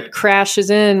 it crashes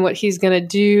in, what he's going to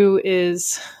do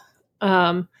is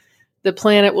the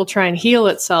planet will try and heal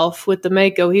itself with the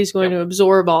Mako. He's going to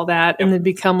absorb all that and then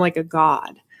become like a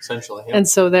god. Essentially. Yep. And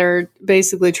so they're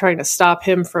basically trying to stop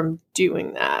him from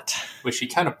doing that. Which he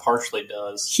kind of partially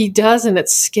does. He does, and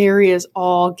it's scary as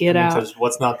all get out. Because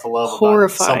what's not to love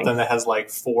about something that has 4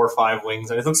 or 5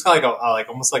 wings? And it looks like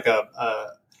almost like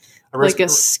a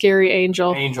scary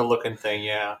angel. Angel-looking thing,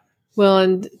 yeah. Well,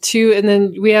 and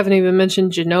then we haven't even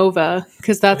mentioned Jenova,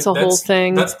 because that's a whole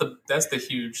thing. That's the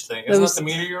huge thing. Isn't that the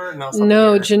meteor?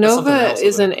 No, Jenova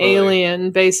is an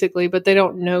alien, basically, but they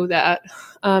don't know that.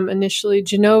 Initially,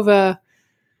 Jenova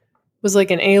was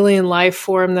like an alien life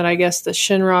form that I guess the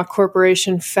Shinra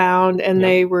Corporation found, and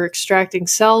they were extracting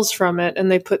cells from it,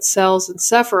 and they put cells in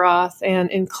Sephiroth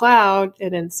and in Cloud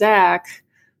and in Zack.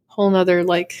 Whole nother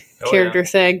character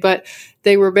thing, but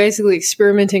they were basically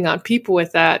experimenting on people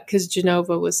with that because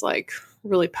Jenova was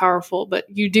really powerful. But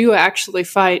you do actually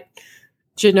fight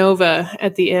Jenova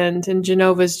at the end, and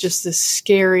Genova's just this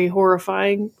scary,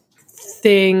 horrifying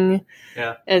thing.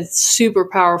 Yeah, and super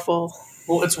powerful.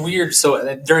 Well, it's weird.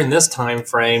 So during this time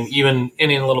frame, even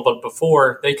a little bit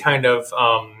before, they kind of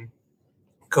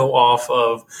go off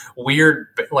of weird,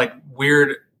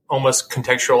 almost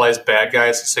contextualized bad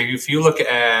guys. So if you look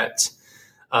at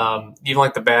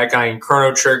even the bad guy in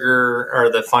Chrono Trigger, or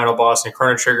the final boss in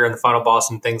Chrono Trigger, and the final boss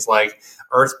in things like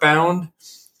Earthbound,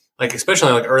 like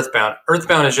especially like Earthbound.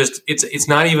 Earthbound is just it's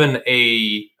not even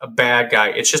a bad guy.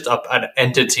 It's just an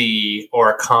entity or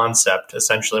a concept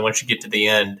essentially once you get to the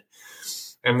end.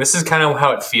 And this is kind of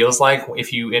how it feels like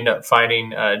if you end up fighting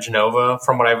Jenova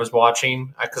from what I was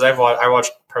watching, because I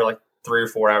watched probably like 3 or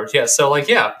 4 hours. Yeah, so like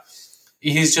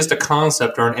he's just a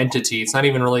concept or an entity. It's not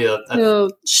even really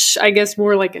I guess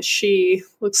more like a she.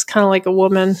 Looks kind of like a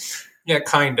woman. Yeah,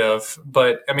 kind of.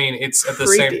 But I mean, it's at the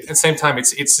same time.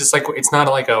 It's just like it's not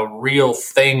like a real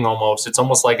thing. Almost, it's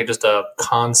almost like just a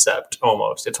concept.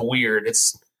 Almost, it's weird.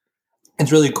 It's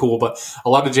really cool. But a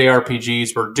lot of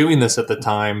JRPGs were doing this at the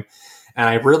time. And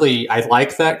I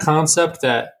like that concept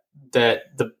that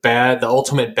the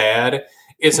ultimate bad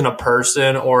isn't a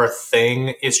person or a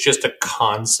thing. It's just a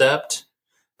concept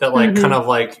that like kind of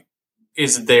like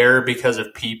is there because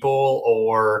of people,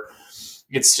 or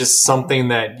it's just something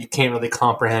that you can't really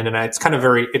comprehend. And it's kind of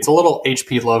it's a little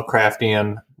H.P.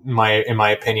 Lovecraftian in my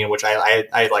opinion, which I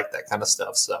like that kind of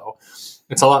stuff. So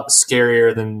it's a lot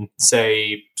scarier than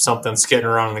say something skidding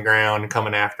around on the ground and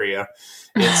coming after you.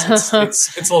 It's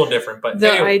a little different, but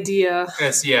the idea.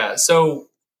 So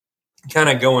kind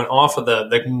of going off of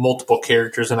the multiple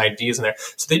characters and ideas in there.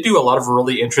 So they do a lot of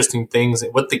really interesting things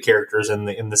with the characters in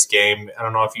this game. I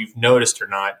don't know if you've noticed or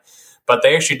not, but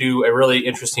they actually do a really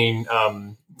interesting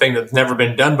thing that's never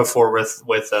been done before with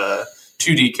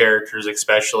 2D characters,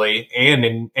 especially, and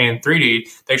in 3D.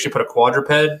 They actually put a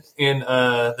quadruped in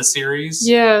the series.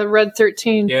 Yeah, Red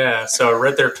 13. Yeah, so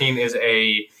Red 13 is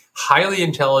a highly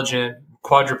intelligent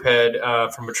quadruped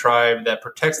from a tribe that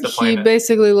protects the planet. He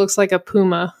basically looks like a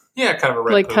puma. Yeah, kind of a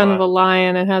red like puma. Kind of a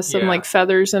lion, and has some like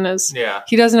feathers in his. Yeah,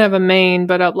 he doesn't have a mane,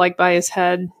 but up like by his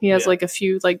head, he has like a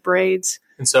few like braids.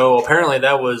 And so apparently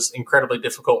that was incredibly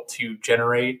difficult to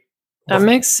generate. That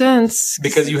makes sense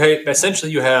because you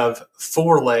have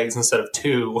 4 legs instead of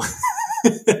 2.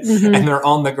 And they're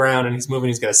on the ground, and he's moving.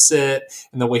 He's going to sit,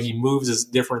 and the way he moves is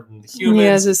different than humans. He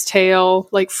has his tail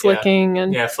like flicking,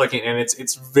 and flicking, and it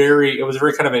was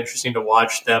very kind of interesting to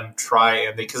watch them try,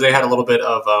 and because they had a little bit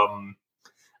of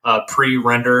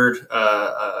pre-rendered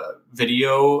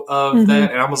video of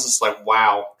that, and I was just like,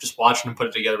 wow, just watching them put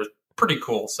it together was pretty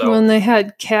cool. So when they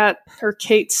had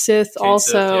Kate Sith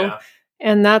also,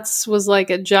 and was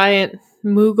like a giant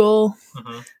Moogle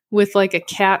with like a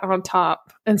cat on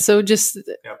top. And so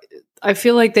I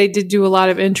feel like they did do a lot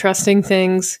of interesting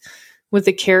things with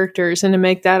the characters and to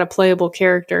make that a playable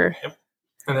character. Yep.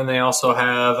 And then they also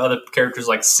have other characters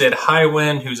like Sid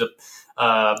Highwind, who's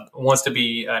wants to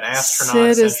be an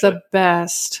astronaut. Sid is the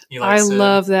best. I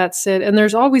love that Sid. And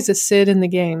there's always a Sid in the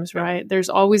games, right? There's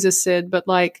always a Sid. But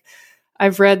like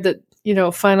I've read that,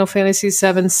 Final Fantasy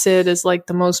VII Sid is like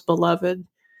the most beloved.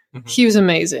 Mm-hmm. He was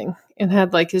amazing and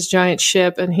had like his giant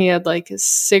ship, and he had like his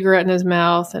cigarette in his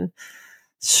mouth and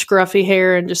scruffy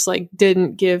hair, and just like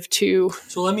didn't give two.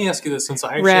 So let me ask you this: since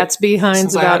I rat's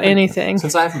behinds about anything,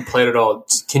 since I haven't played it all,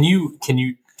 can you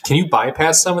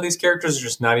bypass some of these characters or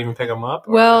just not even pick them up?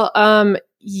 Or? Well,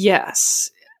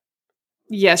 yes,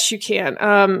 you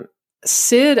can.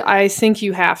 Sid, I think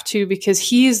you have to, because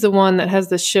he's the one that has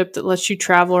the ship that lets you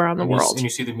travel around the world. And you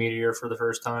see the meteor for the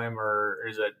first time, or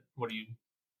is it? What do you?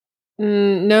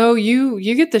 No, you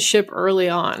get the ship early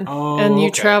on, and you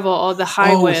travel all the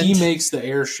high wind. He makes the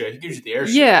airship. He gives you the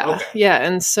airship. Yeah, yeah,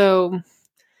 and so,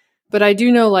 but I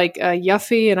do know like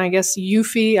Yuffie, and I guess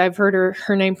Yuffie. I've heard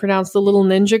her name pronounced the little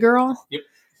ninja girl. Yep.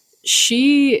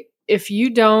 If you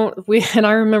don't, and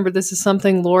I remember this is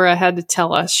something Laura had to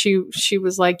tell us. She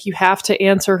was like, you have to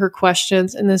answer her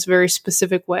questions in this very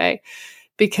specific way.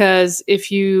 Because if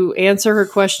you answer her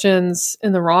questions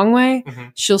in the wrong way,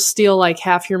 she'll steal like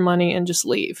half your money and just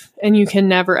leave. And you can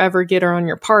never, ever get her on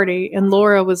your party. And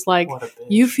Laura was like,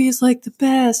 Yuffie's like the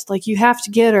best. Like, you have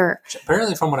to get her.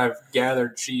 Apparently, from what I've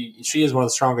gathered, she is one of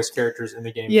the strongest characters in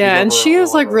the game. Yeah, and she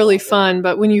is like really fun.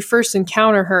 But when you first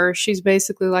encounter her, she's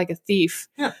basically like a thief.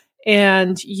 Yeah.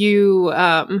 And you...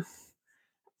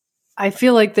 I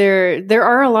feel like there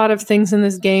are a lot of things in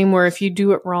this game where if you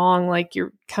do it wrong, like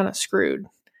you're kind of screwed.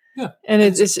 Yeah. And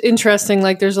it's interesting.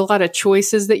 Like there's a lot of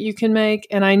choices that you can make.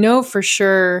 And I know for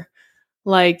sure,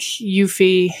 like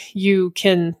Yuffie, you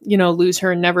can, lose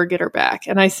her and never get her back.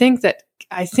 And I think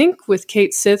with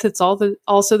Cait Sith, it's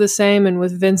also the same. And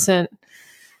with Vincent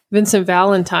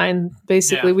Valentine,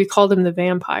 basically, we called him the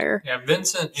vampire. Yeah,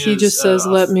 Vincent he just says,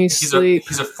 let me sleep.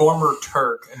 He's a former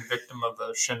Turk and victim of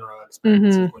the Shinra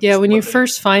experience. Mm-hmm. Yeah, when you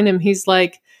first find him, he's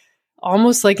like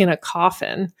almost like in a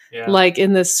coffin, like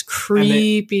in this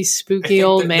creepy, spooky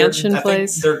old mansion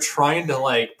place. They're trying to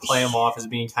like play him off as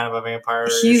being kind of a vampire.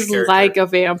 He's like a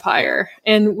vampire.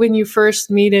 And when you first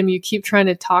meet him, you keep trying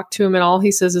to talk to him, and all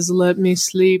he says is, let me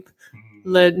sleep.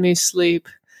 let me sleep.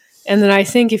 And then I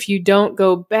think if you don't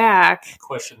go back,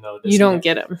 question though, you don't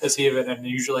get him. Does he have an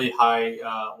unusually high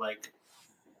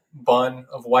bun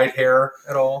of white hair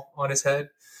at all on his head?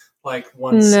 Like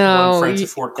one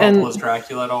Francis Ford Coppola's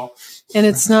Dracula at all? And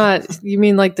it's not, you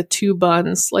mean like the two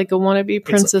buns, like a wannabe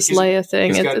Princess Leia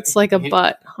thing. It's like a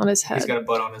butt on his head. He's got a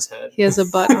butt on his head. He has a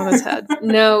butt on his head.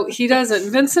 No, he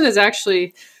doesn't. Vincent is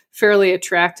actually fairly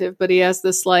attractive, but he has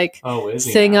this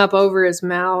thing up over his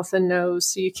mouth and nose,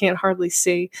 so you can't hardly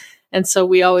see. And so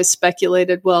we always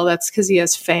speculated, well, that's because he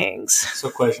has fangs. So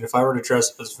question, if I were to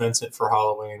dress up as Vincent for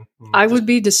Halloween... I would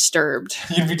be disturbed.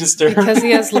 You'd be disturbed? Because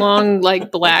he has long,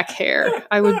 black hair.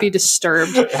 I would be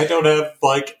disturbed. I don't have,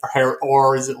 hair,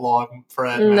 or is it long for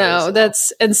that matter? No,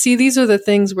 that's... And see, these are the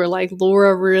things where,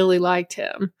 Laura really liked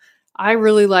him. I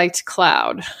really liked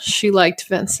Cloud. She liked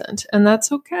Vincent. And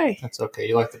that's okay. That's okay.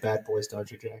 You like the bad boys,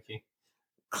 don't you, Jackie?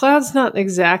 Cloud's not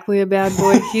exactly a bad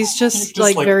boy. He's just,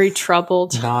 very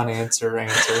troubled. Non-answer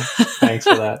answer. Thanks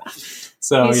for that.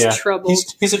 So he's troubled.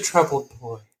 He's a troubled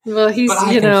boy. Well, he's, but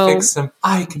I can fix him.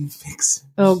 I can fix him.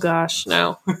 Oh gosh,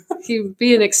 no. He's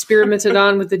being experimented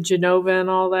on with the Genova and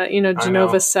all that.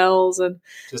 Genova cells and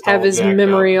just have his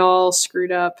memory all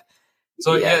screwed up.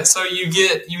 So so you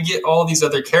get all these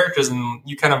other characters, and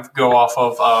you kind of go off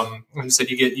of you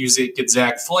said you get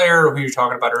Zack Flair, who you were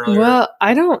talking about earlier. Well,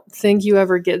 I don't think you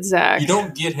ever get Zack. You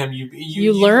don't get him.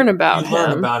 You learn about him. You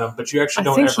learn about him, but you actually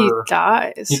don't ever. He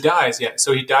dies. He dies. Yeah.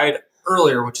 So he died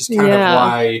earlier, which is kind of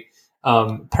why.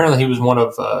 Apparently, he's one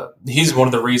of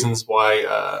the reasons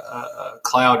why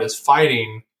Cloud is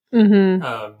fighting.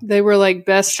 Mm-hmm. They were like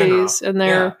besties, and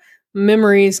their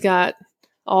memories got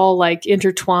all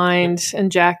intertwined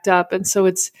and jacked up, and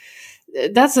so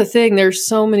that's the thing. There's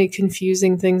so many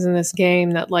confusing things in this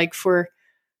game that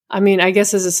I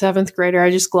guess as a 7th grader,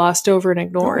 I just glossed over and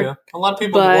ignored. Oh, yeah. A lot of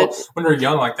people, when they're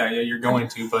young like that, you're going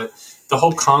to. But the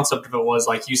whole concept of it was,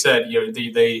 like you said,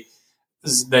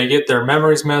 they get their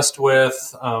memories messed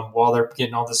with while they're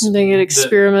getting all this. They get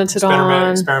experimented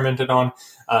on.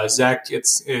 Zack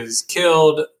is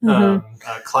killed. Mm-hmm.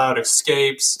 Cloud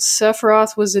escapes.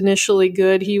 Sephiroth was initially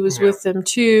good. He was with them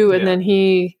too, and then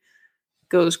he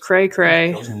goes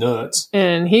cray-cray. Goes nuts.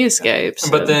 And he escapes.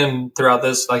 But then throughout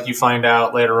this, you find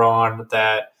out later on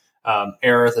that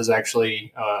Aerith is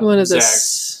actually one of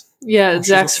Zack's...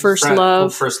 Zack's first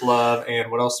love. First love,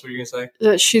 and what else were you going to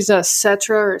say? She's a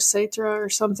Cetra or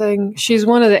something. She's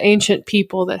one of the ancient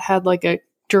people that had a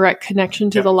direct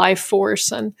connection to the life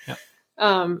force, and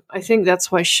I think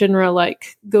that's why Shinra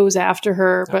goes after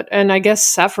her. But and I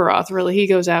guess Sephiroth he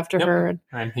goes after her.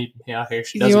 And she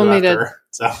does go after her.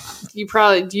 So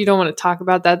you don't want to talk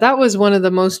about that. That was one of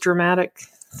the most dramatic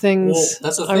things. Well,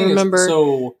 that's the thing I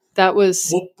remember. That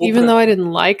was, even though I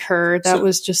didn't like her, that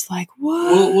was just what?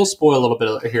 We'll spoil a little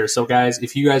bit here. So, guys,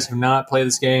 if you guys have not played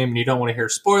this game and you don't want to hear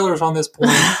spoilers on this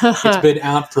point, it's been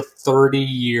out for 30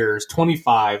 years,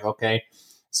 25, okay?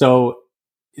 So,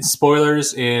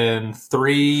 spoilers in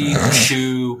 3,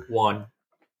 2, 1.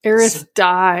 Aerith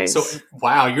dies. So,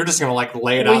 wow, you're just going to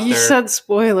lay it out there. You said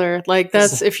spoiler.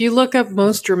 That's if you look up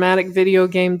most dramatic video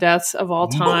game deaths of all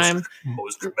time,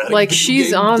 most dramatic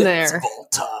she's on there. Of all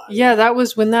time. Yeah, that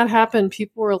was when that happened.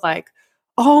 People were like,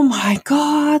 "Oh my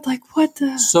god, what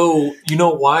the?" So you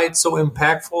know why it's so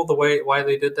impactful? Why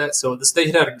they did that? So they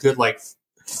had a good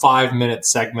 5-minute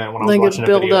segment when I was watching a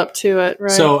video. Build up to it, right?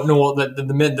 So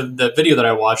the video that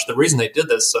I watched, the reason they did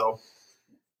this, so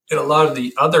in a lot of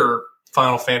the other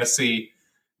Final Fantasy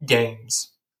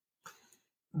games,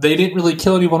 they didn't really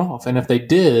kill anyone off, and if they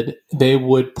did, they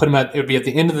would put them it would be at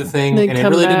the end of the thing, and it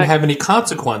really didn't have any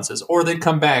consequences, or they'd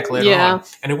come back later on,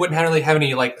 and it wouldn't really have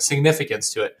any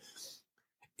significance to it.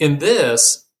 In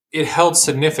this, it held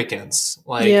significance,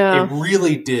 it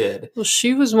really did. Well,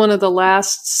 she was one of the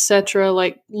last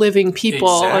Cetra living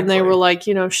people, and they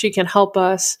were she can help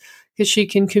us. Because she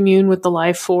can commune with the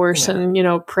life force and,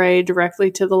 pray directly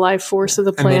to the life force of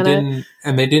the planet.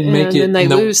 And they didn't make it. And they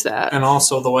lose that. And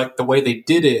also the way they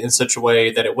did it in such a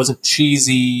way that it wasn't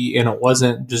cheesy and it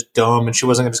wasn't just dumb and she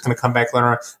wasn't just going to come back later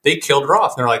on. They killed her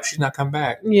off. And they're like, she's not coming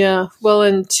back. Yeah. Well,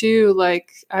 and two,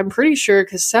 I'm pretty sure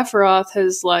because Sephiroth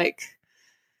has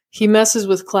he messes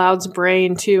with Cloud's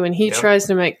brain too. And he tries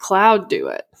to make Cloud do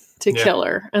it to kill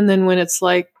her. And then when it's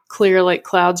clear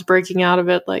Cloud's breaking out of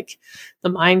it, the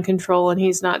mind control, and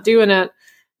he's not doing it,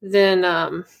 then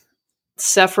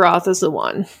Sephiroth is the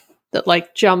one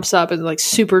that jumps up and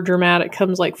super dramatic,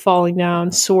 comes falling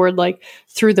down, sword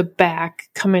through the back,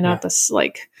 coming up his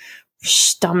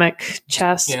stomach,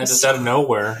 chest. Yeah, just out of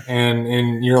nowhere,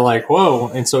 and you're like, whoa!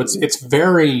 And so it's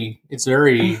very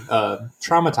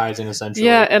traumatizing essentially.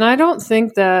 Yeah, and I don't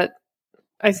think that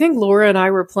I think Laura and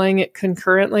I were playing it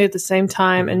concurrently at the same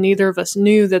time, and neither of us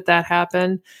knew that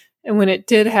happened. And when it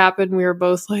did happen, we were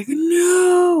both like,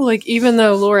 no, like, even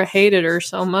though Laura hated her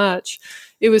so much,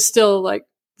 it was still like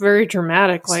very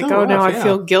dramatic. Like, oh, rough, now I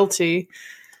feel guilty.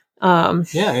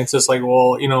 It's just like,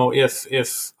 well,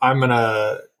 if I'm going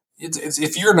to,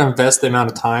 if you're going to invest the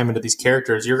amount of time into these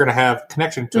characters, you're going to have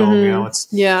connection to them,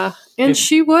 And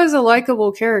she was a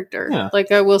likable character. Yeah.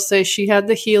 Like, I will say, she had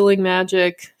the healing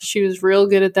magic. She was real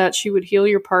good at that. She would heal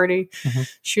your party. Mm-hmm.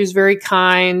 She was very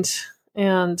kind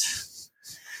and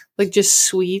like just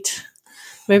sweet.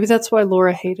 Maybe that's why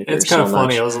Laura hated her. It's kind of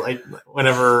funny. I was like,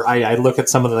 whenever I look at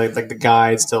some of the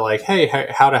guides to like, hey,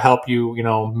 how to help you,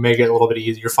 make it a little bit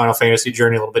easier, your Final Fantasy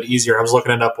journey a little bit easier. I was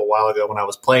looking it up a while ago when I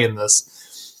was playing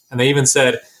this, and they even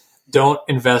said, don't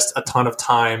invest a ton of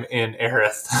time in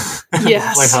Aerith.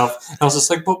 Yes. I was just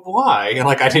like, but why? And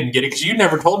like, I didn't get it because you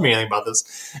never told me anything about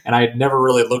this, and I had never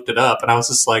really looked it up. And I was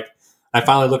just like, I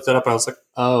finally looked it up, and I was like,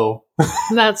 oh.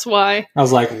 That's why. I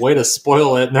was like, way to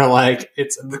spoil it. And they're like,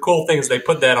 it's the cool thing is they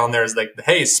put that on there is like,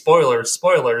 hey, spoilers.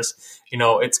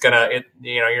 It's gonna,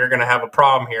 you're gonna have a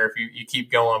problem here if you keep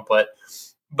going. But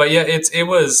yeah, it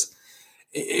was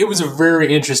a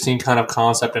very interesting kind of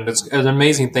concept, and it's an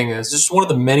amazing thing. It's just one of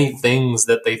the many things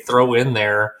that they throw in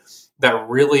there that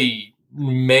really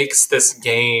makes this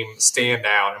game stand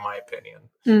out, in my opinion.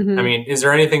 Mm-hmm. I mean, is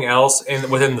there anything else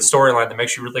within the storyline that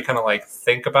makes you really kind of like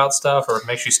think about stuff or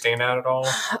makes you stand out at all?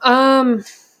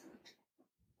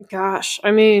 Gosh, I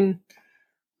mean,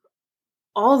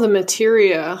 all the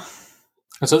materia.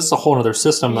 So this is a whole other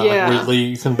system that like really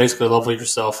you can basically level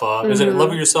yourself up. Mm-hmm. Is it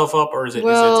level yourself up, or is it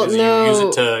no. You use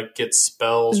it to get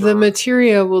spells? The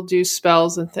materia will do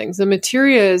spells and things. The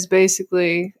materia is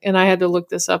basically, and I had to look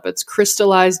this up, it's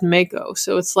crystallized mako.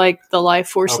 So it's like the life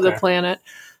force of the planet.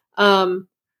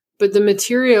 But the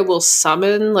materia will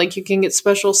summon, like you can get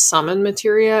special summon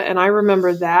materia. And I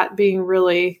remember that being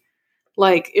really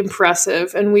like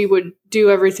impressive. And we would do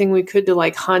everything we could to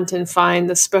like hunt and find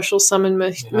the special summon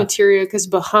materia, because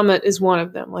Bahamut is one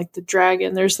of them, like the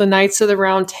dragon. There's the Knights of the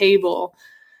Round Table.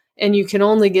 And you can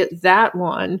only get that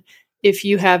one if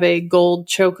you have a gold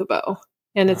chocobo.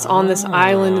 And it's on this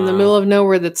island in the middle of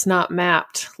nowhere that's not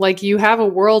mapped. Like you have a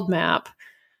world map.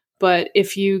 But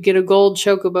if you get a gold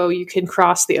chocobo, you can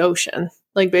cross the ocean.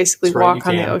 Like basically walk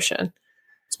on the ocean.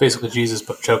 It's basically Jesus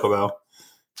but chocobo.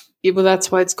 Yeah, well,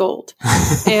 that's why it's gold.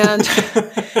 And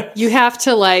you have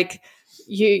to like,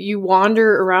 you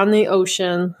wander around the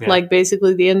ocean, like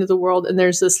basically the end of the world. And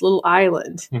there's this little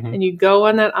island. Mm-hmm. And you go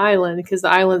on that island because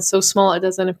the island's so small, it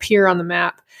doesn't appear on the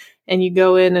map. And you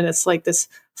go in and it's like this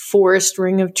forest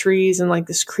ring of trees and like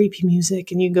this creepy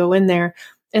music. And you go in there.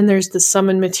 And there's the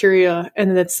summon materia,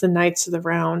 and that's the Knights of the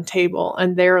Round Table,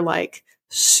 and they're like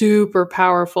super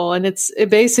powerful. And it's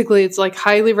like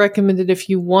highly recommended if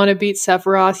you want to beat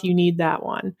Sephiroth, you need that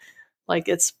one. Like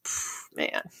it's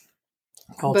man.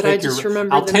 I'll take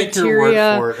your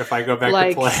word for it if I go back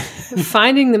to play.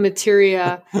 Finding the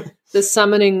materia, the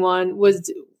summoning one would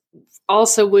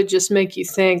just make you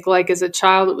think. Like as a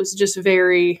child, it was just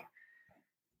very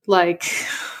like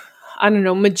I don't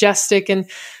know, majestic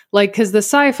and. Like, because the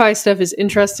sci-fi stuff is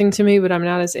interesting to me, but I'm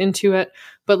not as into it.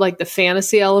 But, like, the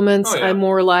fantasy elements I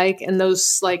more like. And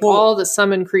those, like, all the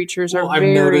summon creatures are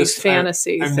very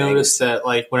fantasy. I've noticed that,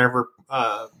 like, whenever,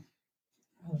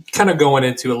 kind of going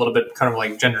into a little bit kind of,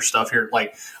 like, gender stuff here,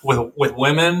 like, with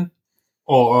women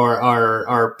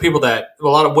or people that, a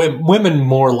lot of women are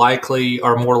more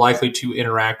likely to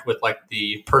interact with, like,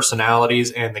 the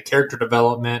personalities and the character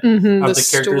development of the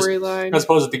characters. Storyline. As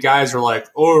opposed to the guys are like,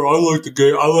 oh, I like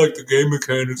the game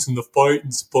mechanics and the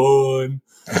fighting's fun.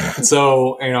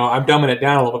 So, I'm dumbing it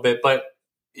down a little bit, but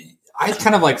I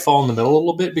kind of like fall in the middle a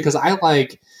little bit because I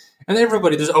like, and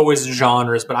there's always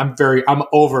genres, but I'm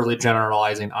overly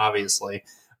generalizing, obviously,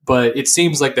 but it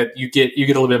seems like that you get a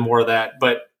little bit more of that,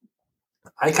 but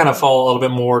I kind of fall a little bit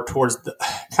more towards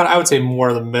I would say more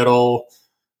of the middle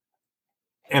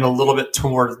and a little bit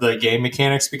toward the game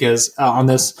mechanics because I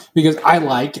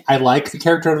like the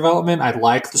character development. I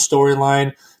like the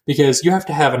storyline because you have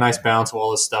to have a nice balance of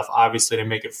all this stuff, obviously, to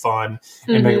make it fun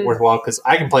and make it worthwhile. Because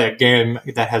I can play a game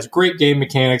that has great game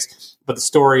mechanics, but the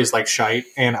story is like shite,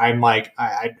 and I'm like,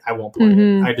 I won't play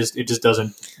it. It just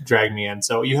doesn't drag me in.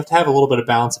 So you have to have a little bit of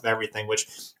balance of everything, which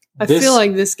I feel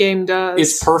like this game does.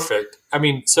 It's perfect. I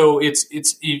mean, so it's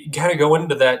you kind of go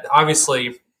into that,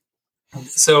 obviously.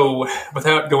 So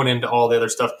without going into all the other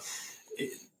stuff,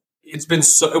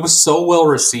 it was so well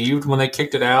received when they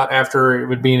kicked it out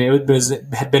after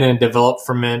it had been in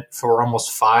development for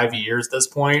almost 5 years at this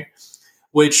point,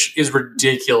 which is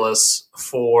ridiculous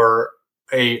for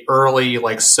a early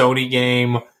like Sony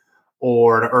game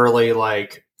or an early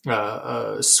like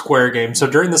Square game. So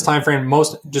during this time frame,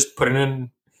 just put it in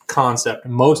concept.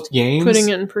 Most games, putting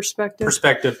it in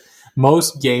perspective,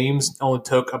 most games only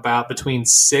took about between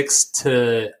 6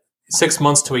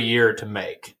 months to a year to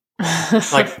make.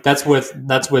 Like that's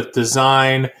with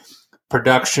design,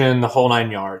 production, the whole 9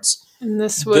 yards. And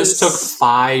this took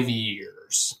 5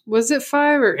 years. Was it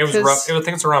 5 or it was rough? I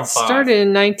think it's around 5. Started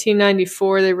in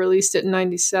 1994. They released it in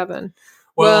 97.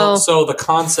 Well, so the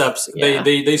concepts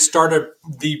they started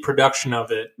the production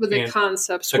of it, but the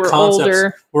concepts were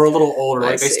older. Were a little older.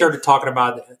 Like they started talking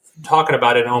about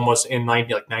it almost in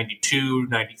 92,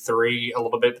 93, a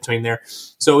little bit between there.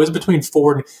 So it was between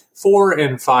 4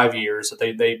 and 5 years that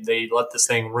they let this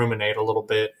thing ruminate a little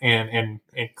bit and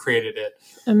created it.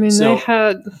 I mean, so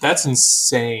that's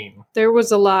insane. There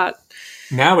was a lot.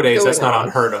 Nowadays, that's not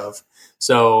unheard of.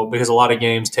 So because a lot of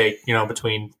games take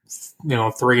between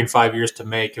 3 and 5 years to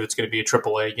make if it's going to be a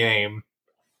AAA game.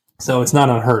 So it's not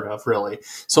unheard of, really.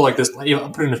 So like this, put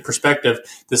it into perspective,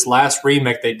 this last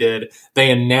remake they did,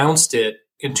 they announced it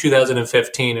in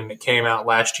 2015 and it came out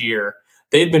last year.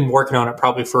 They'd been working on it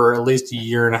probably for at least a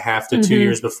year and a half to 2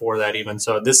 years before that even.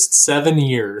 So this 7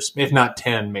 years, if not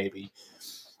 10 maybe.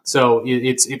 So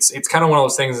it's kind of one of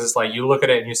those things. It's like you look at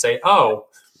it and you say, oh,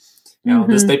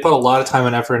 they put a lot of time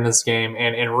and effort in this game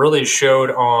and really showed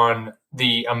on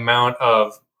the amount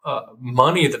of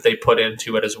money that they put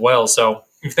into it as well. So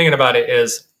if you're thinking about it,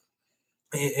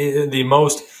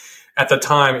 at the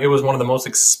time, it was one of the most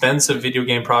expensive video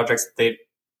game projects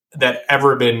that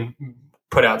ever been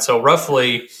put out. So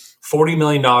roughly $40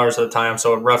 million at the time.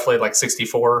 So roughly like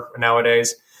 64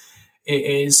 nowadays.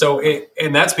 And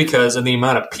that's because of the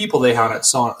amount of people they had on it.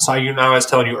 So I was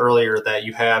telling you earlier that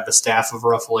you have a staff of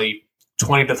roughly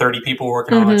 20 to 30 people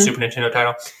working on a Super Nintendo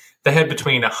title. They had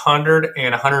between 100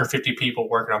 and 150 people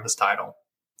working on this title.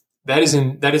 That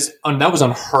was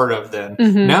unheard of then.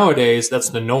 Nowadays, that's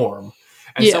the norm.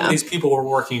 And some of these people were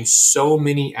working so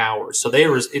many hours. So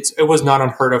it was not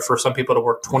unheard of for some people to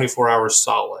work 24 hours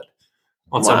solid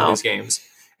on some of these games.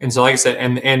 And so, like I said,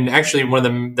 and actually one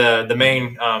of the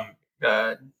main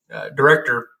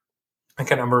director, I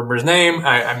can't remember his name.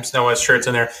 I'm not sure it's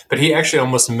in there, but he actually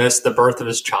almost missed the birth of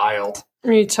his child.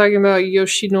 Are you talking about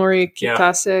Yoshinori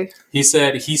Kitase? Yeah.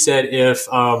 He said if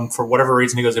for whatever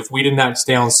reason, he goes, if we did not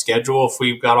stay on schedule, if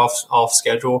we got off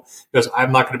schedule, he goes,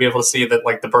 I'm not going to be able to see that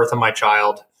like the birth of my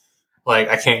child. Like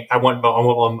I won't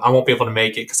be able to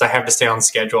make it because I have to stay on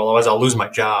schedule. Otherwise, I'll lose my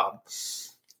job.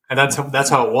 And that's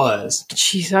how it was.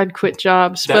 Jeez, I'd quit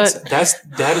jobs.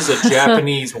 That is a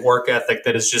Japanese work ethic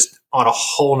that is just on a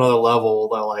whole nother level.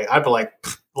 That like I'd be like,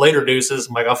 later deuces.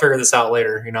 I'm like, I'll figure this out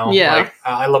later. Yeah. Like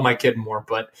I love my kid more,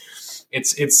 but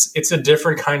it's a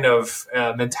different kind of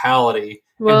mentality.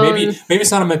 Well, and maybe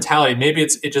it's not a mentality. Maybe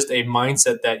it's just a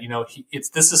mindset that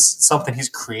this is something he's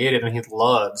created and he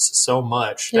loves so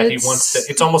much that he wants to.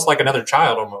 It's almost like another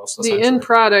child, almost. The end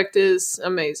product is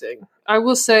amazing. I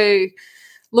will say,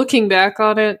 looking back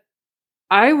on it,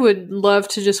 I would love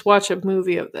to just watch a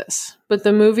movie of this, but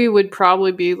the movie would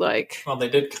probably be like... Well, they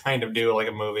did kind of do like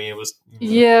a movie. It was...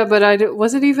 Yeah, but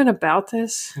was it even about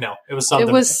this? No, it was something...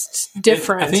 It was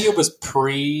different. I think it was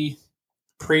pre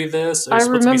this. I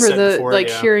remember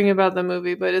hearing about the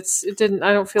movie, but it didn't...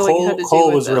 I don't feel like it had to do with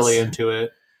Cole was really into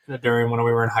it during when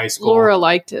we were in high school. Laura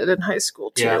liked it in high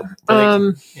school, too.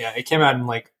 Yeah, it came out in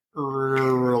like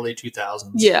early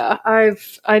 2000s. Yeah,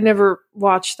 I never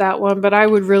watched that one, but I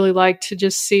would really like to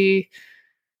just see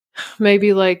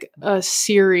maybe like a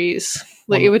series.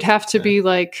 Like it would have to be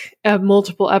like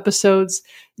multiple episodes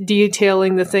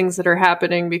detailing the things that are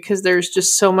happening because there's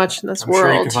just so much in this world.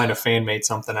 I'm sure you can find a fan made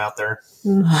something out there.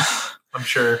 I'm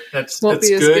sure won't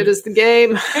be as good as the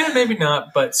game. Yeah, maybe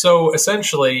not. But so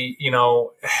essentially, I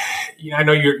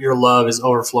know your love is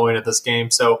overflowing at this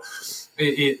game. So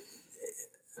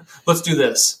let's do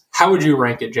this. How would you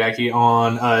rank it, Jackie,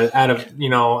 on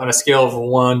on a scale of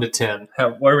 1 to 10?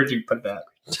 Where would you put that?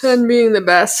 10 being the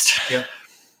best. Yeah.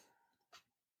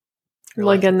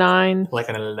 Like a 9. Like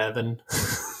an 11.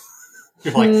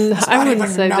 You're like, I wouldn't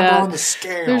say that. On the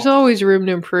scale. There's always room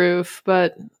to improve,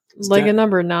 but it's like a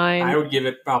number 9. I would give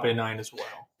it probably a 9 as well.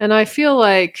 And I feel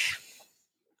like,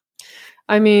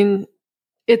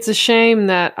 it's a shame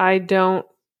that I don't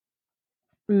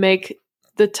make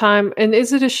the time. And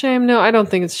is it a shame? No, I don't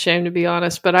think it's a shame, to be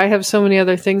honest, but I have so many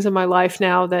other things in my life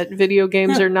now that video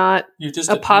games are not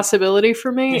a possibility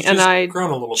for me, and I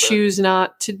choose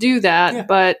not to do that. Yeah.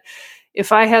 But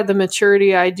if I had the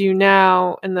maturity I do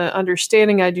now and the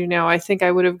understanding I do now, I think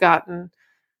I would have gotten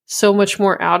so much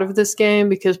more out of this game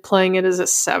because playing it as a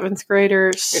 7th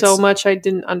grader, so much I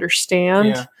didn't understand.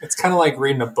 Yeah, it's kind of like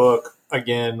reading a book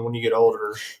again when you get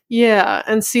older. Yeah,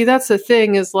 and see, that's the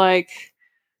thing is like,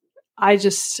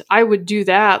 I would do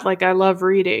that. Like, I love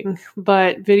reading,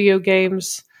 but video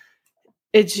games,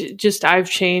 it's just, I've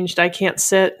changed. I can't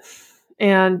sit.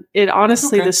 And it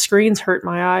honestly, the screens hurt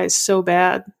my eyes so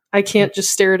bad. I can't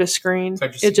just stare at a screen.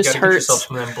 It just hurts. Get yourself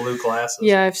some of them blue glasses.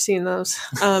 Yeah, I've seen those.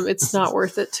 It's not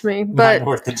worth it to me. But not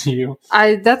worth it to you.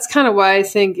 That's kind of why I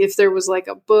think if there was like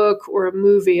a book or a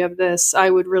movie of this, I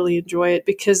would really enjoy it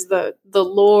because the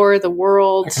lore, the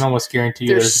world. I can almost guarantee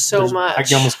you there's so much. I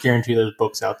can almost guarantee there's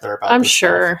books out there about I'm this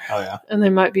sure. stuff. Oh, yeah. And they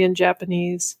might be in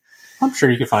Japanese. I'm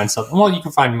sure you can find something. Well, you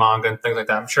can find manga and things like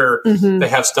that. I'm sure they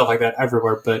have stuff like that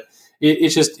everywhere, but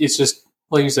it's just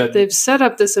like you said, they've set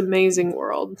up this amazing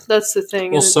world. That's the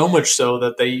thing. Well, so much so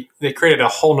that they created a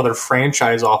whole other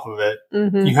franchise off of it.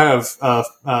 Mm-hmm. You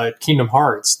have Kingdom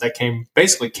Hearts that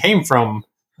came from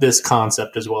this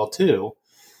concept as well too.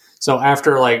 So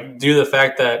after due to the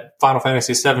fact that Final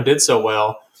Fantasy VII did so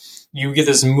well, you get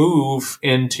this move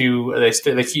into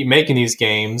they keep making these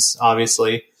games.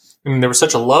 Obviously, I mean there was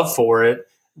such a love for it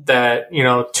that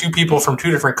two people from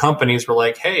two different companies were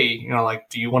like, hey,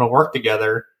 do you want to work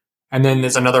together? And then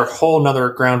there's another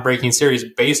groundbreaking series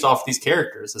based off these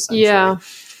characters, essentially. Yeah.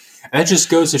 And that just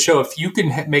goes to show if you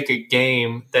can make a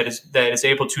game that is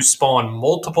able to spawn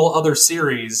multiple other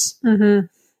series. Mm-hmm.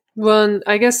 Well, and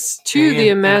I guess the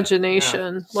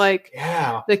imagination,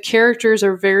 the characters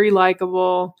are very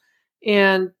likable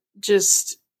and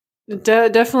just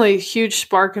definitely a huge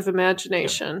spark of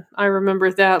imagination. Yeah. I remember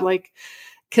that,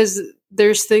 because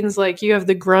there's things like you have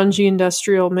the grungy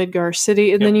industrial Midgar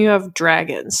City, and then you have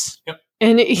dragons. Yep.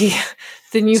 And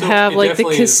then you have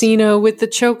the casino with the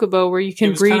chocobo where you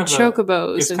can breed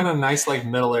chocobos. It's kind of nice,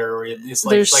 middle area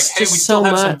where it's hey, we still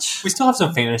have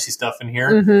some fantasy stuff in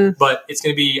here, but it's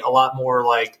going to be a lot more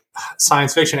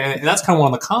science fiction, and that's kind of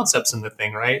one of the concepts in the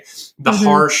thing, right? The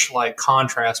harsh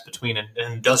contrast between an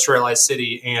industrialized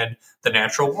city and the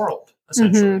natural world.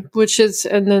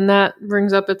 Mm-hmm. And then that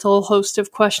brings up a whole host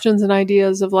of questions and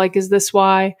ideas of is this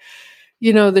why, the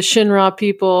Shinra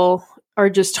people are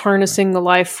just harnessing the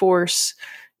life force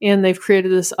and they've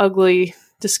created this ugly,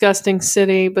 disgusting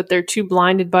city, but they're too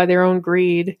blinded by their own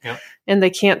greed and they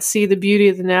can't see the beauty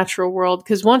of the natural world.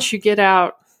 Because once you get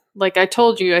out, like I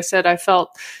told you, I said I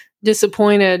felt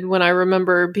disappointed when I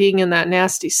remember being in that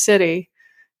nasty city.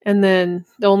 And then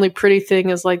the only pretty thing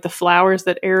is the flowers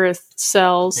that Aerith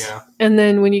sells. Yeah. And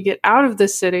then when you get out of the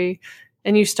city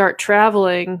and you start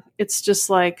traveling, it's just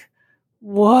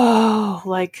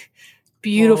whoa,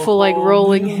 beautiful,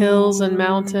 rolling hills and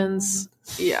mountains.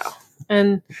 Yeah.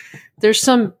 And there's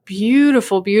some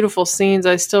beautiful, beautiful scenes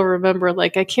I still remember. I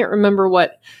can't remember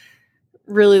what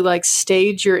really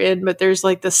stage you're in, but there's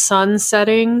the sun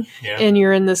setting and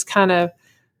you're in this kind of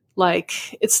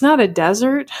it's not a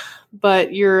desert,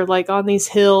 but you're on these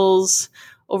hills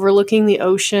overlooking the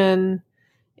ocean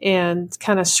and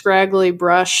kind of scraggly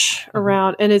brush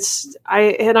around. And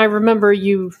I remember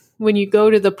when you go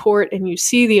to the port and you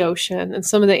see the ocean and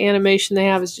some of the animation they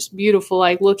have is just beautiful,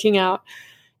 looking out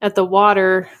at the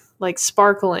water,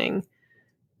 sparkling.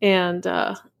 And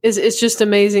it's just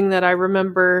amazing that I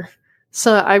remember.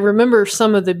 So I remember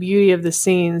some of the beauty of the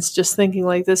scenes, just thinking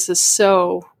this is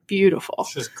so beautiful.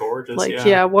 It's just gorgeous.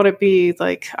 I want to be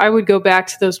I would go back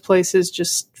to those places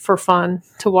just for fun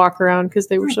to walk around because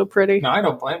they were so pretty. No, I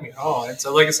don't blame you at all. It's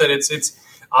like I said, it's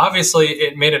obviously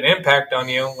it made an impact on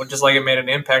you, just like it made an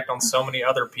impact on so many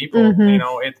other people.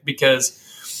 Mm-hmm.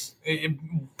 Because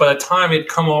by the time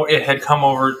it had come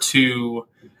over to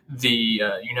the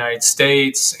United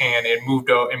States and it moved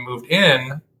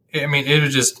in. I mean, it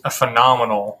was just a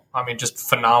phenomenal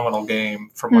game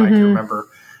from what I can remember.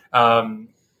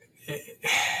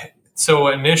 So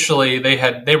initially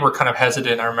they were kind of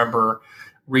hesitant. I remember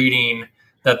reading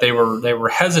that they were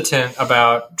hesitant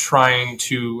about trying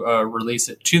to release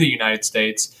it to the United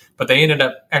States, but they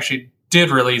did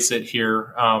release it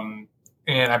here. And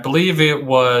I believe it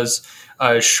was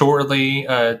shortly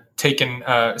taken.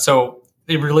 So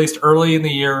they released early in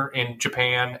the year in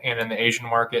Japan and in the Asian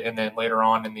market, and then later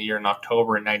on in the year in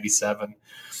October in '97.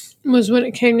 Was when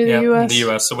it came to the U.S. The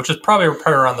U.S., so which is probably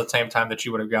around the same time that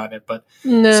you would have gotten it. But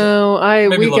no,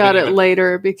 we got it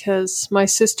later because my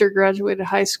sister graduated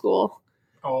high school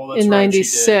in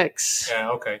 '96. Yeah,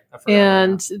 okay.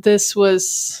 And this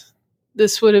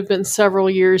would have been several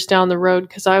years down the road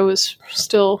because I was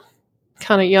still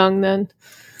kind of young then.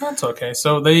 That's okay.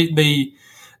 So they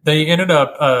ended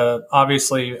up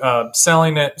obviously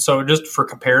selling it. So just for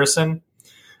comparison.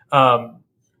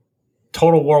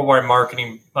 total worldwide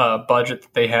marketing budget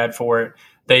that they had for it,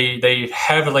 they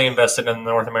heavily invested in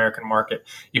the North American market.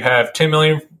 You have 10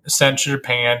 million sent to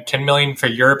Japan, 10 million for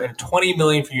Europe, and 20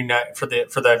 million for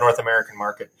the North American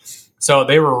market. So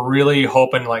they were really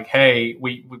hoping, like, hey,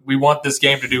 we want this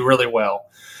game to do really well.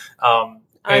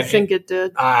 I think it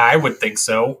did. I would think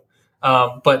so.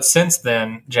 But since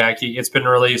then, Jackie, it's been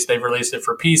released. They've released it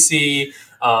for PC.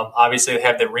 Obviously, they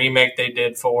have the remake they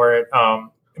did for it.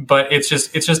 But it's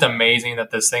just amazing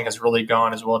that this thing has really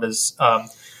gone as well as.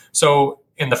 So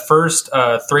in the first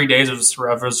 3 days of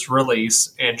its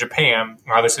release in Japan,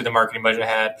 obviously the marketing budget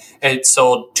it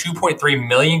sold 2.3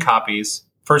 million copies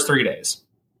first 3 days,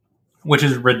 which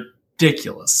is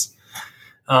ridiculous.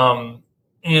 And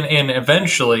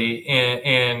eventually,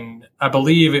 in I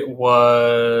believe it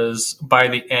was by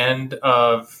the end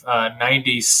of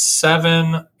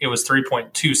 97, it was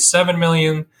 3.27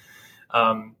 million.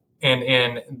 And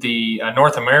in the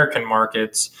North American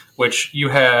markets, which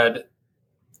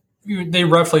they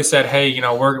roughly said, hey,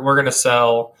 we're going to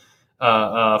sell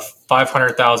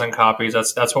 500,000 copies.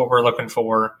 That's what we're looking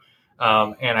for.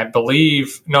 And I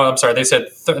believe, no, I'm sorry. They said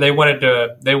they wanted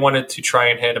to try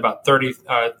and hit about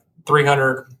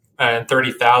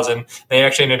 330,000. They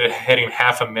actually ended up hitting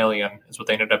 500,000 is what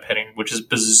they ended up hitting, which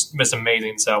is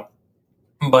amazing. So,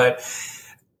 but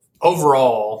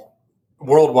overall,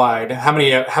 worldwide, how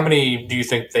many do you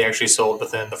think they actually sold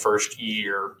within the first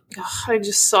year? I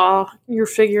just saw your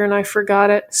figure and I forgot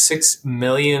it. 6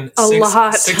 million.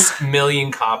 Lot. 6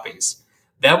 million copies.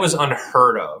 That was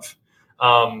unheard of.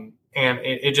 And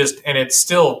it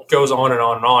still goes on and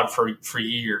on and on for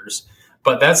years.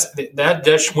 But that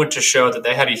just went to show that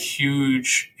they had a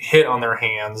huge hit on their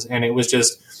hands, and it was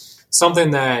just something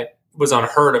that was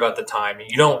unheard of at the time.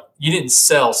 You didn't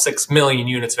sell 6 million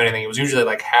units of anything. It was usually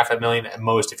like 500,000 at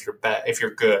most if you're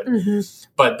good. Mm-hmm.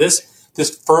 But this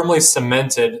firmly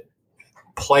cemented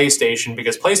PlayStation,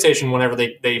 because PlayStation, whenever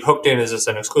they hooked in as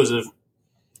an exclusive,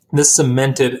 this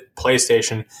cemented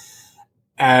PlayStation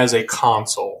as a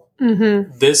console.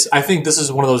 Mm-hmm. I think this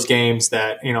is one of those games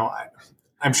that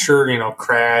I'm sure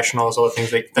Crash and all those other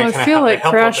things. I feel like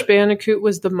Crash Bandicoot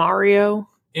was the Mario.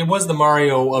 It was the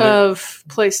Mario of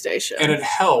PlayStation, and it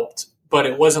helped, but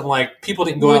it wasn't like people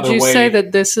didn't go out of their way. Would you say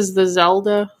that this is the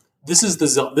Zelda? This is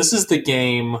the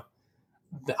game.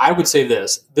 I would say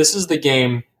this. This is the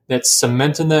game that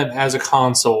cemented them as a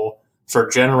console for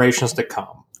generations to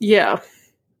come. Yeah,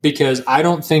 because I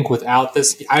think without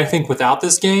this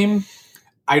game,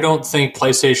 I don't think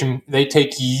PlayStation, they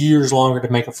take years longer to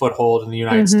make a foothold in the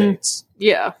United States.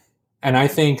 Yeah, and I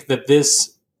think that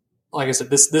this, like I said,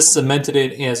 this cemented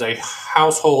it as a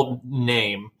household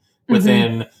name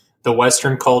within the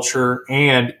Western culture,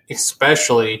 and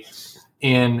especially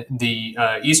in the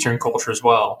Eastern culture as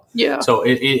well. Yeah. So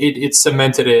it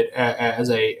cemented it as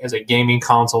a gaming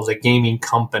console, as a gaming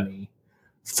company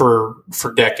for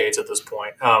decades at this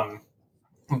point.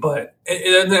 But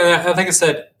like I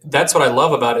said, that's what I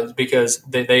love about it, because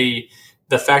the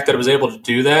fact that it was able to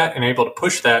do that and able to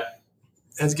push that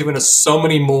has given us so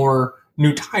many more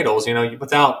new titles.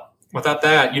 Without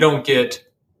that, you don't get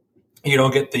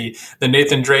the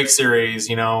Nathan Drake series.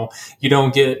 You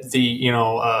don't get the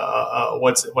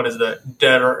what is the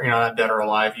Dead or not Dead or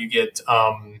Alive. You get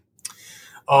I'm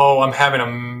having a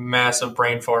massive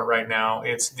brain fart right now.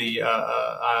 It's the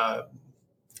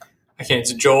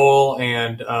it's Joel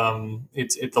and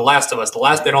it's The Last of Us.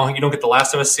 You don't get the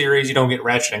Last of Us series. You don't get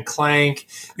Ratchet and Clank.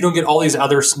 You don't get all these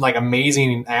other like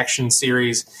amazing action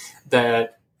series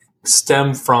that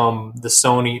stem from the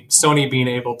Sony being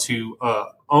able to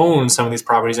own some of these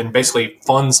properties and basically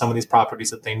fund some of these properties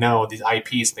that they know, these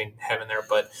IPs they have in there.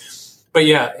 But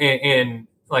yeah, and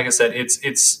like I said,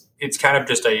 it's kind of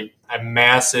just a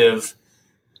massive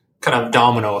kind of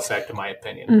domino effect, in my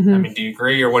opinion. Mm-hmm. I mean, do you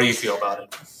agree, or what do you feel about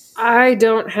it? I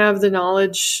don't have the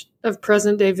knowledge of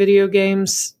present day video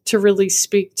games to really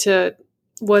speak to,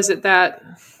 was it that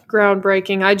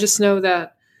groundbreaking? I just know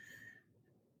that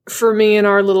for me in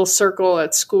our little circle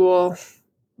at school,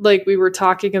 like we were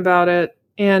talking about it,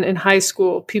 and in high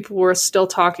school, people were still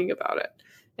talking about it.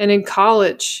 And in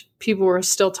college, people were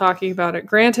still talking about it.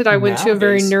 Granted, I went to a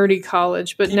very nerdy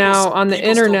college, but now on the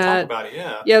internet, still talk about it,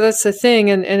 yeah, that's the thing.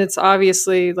 And it's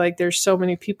obviously like there's so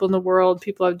many people in the world,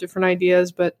 people have different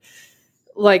ideas, but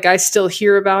like I still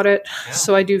hear about it. Yeah.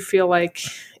 So I do feel like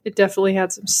it definitely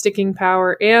had some sticking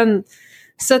power and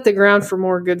set the ground for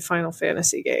more good Final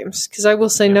Fantasy games. Because I will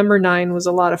say number 9 was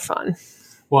a lot of fun.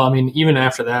 Well, I mean, even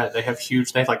after that, they have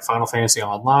like Final Fantasy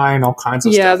Online, all kinds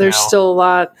of stuff. Yeah, there's still a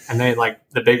lot. And they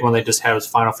the big one they just had was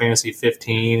Final Fantasy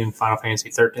 15 and Final Fantasy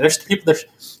 13. There's people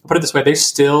put it this way, they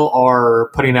still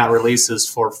are putting out releases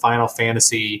for Final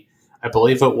Fantasy, I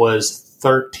believe it was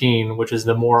 13, which is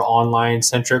the more online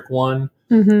centric one.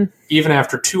 Mm-hmm. Even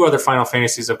after 2 other Final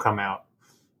Fantasies have come out,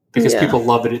 because people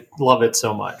love it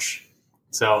so much.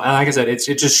 So, and like I said, it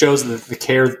just shows the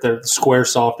care that the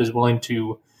Squaresoft is willing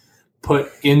to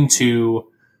put into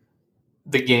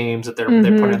the games that they put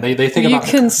in. They think about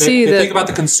think about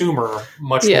the consumer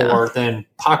much more than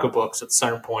pocketbooks at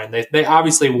some point. They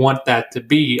obviously want that to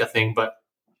be a thing, but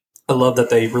I love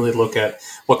that they really look at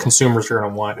what consumers are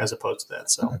going to want as opposed to that.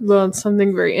 So, well, it's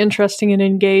something very interesting and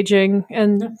engaging,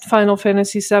 and Final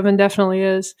Fantasy VII definitely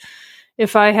is.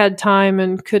 If I had time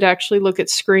and could actually look at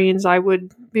screens, I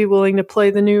would be willing to play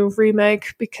the new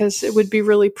remake, because it would be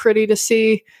really pretty to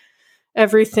see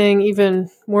everything even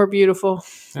more beautiful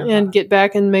and get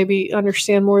back and maybe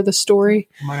understand more of the story.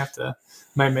 Might have to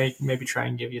maybe try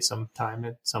and give you some time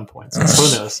at some point. So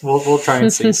who knows? We'll try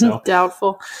and see. So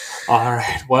doubtful. All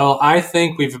right. Well, I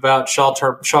think we've about shot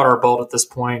our bolt at this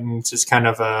point, and just kind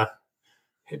of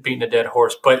beating a dead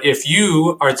horse. But is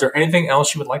there anything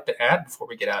else you would like to add before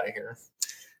we get out of here?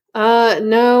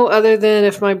 No, other than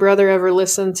if my brother ever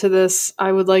listened to this,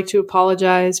 I would like to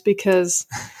apologize, because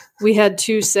we had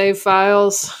 2 save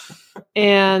files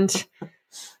and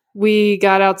we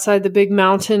got outside the big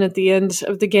mountain at the end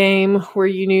of the game where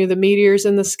you knew the meteor's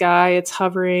in the sky, it's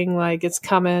hovering, like it's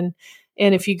coming.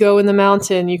 And if you go in the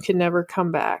mountain, you can never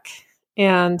come back.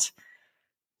 And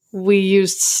we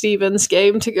used Steven's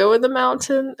game to go in the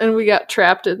mountain, and we got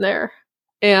trapped in there.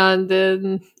 And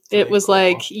then it was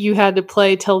like you had to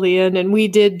play till the end, and we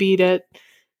did beat it,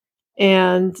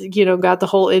 and got the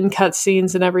whole in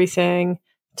cutscenes and everything.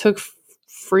 Took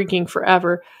freaking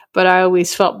forever, but I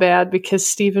always felt bad because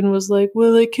Steven was like,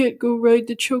 well, I can't go ride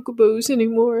the chocobos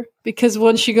anymore, because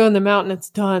once you go in the mountain, it's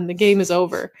done. The game is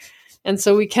over. And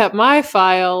so we kept my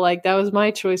file. Like, that was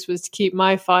my choice, was to keep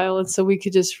my file. And so we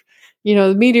could just,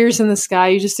 the meteors in the sky,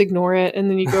 you just ignore it. And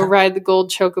then you go ride the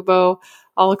gold chocobo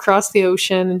all across the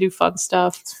ocean and do fun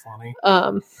stuff. It's funny.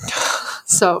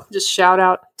 So just shout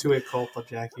out to a culpa,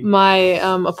 Jackie. My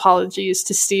apologies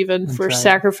to Steven for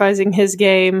sacrificing his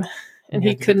game, and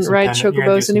he couldn't ride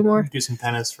chocobos anymore. Do some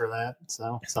penance for that.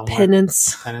 So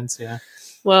penance, yeah.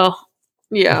 Well,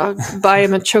 yeah, buy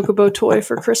him a chocobo toy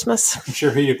for Christmas. I'm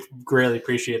sure he'd greatly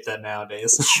appreciate that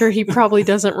nowadays. I'm sure he probably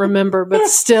doesn't remember, but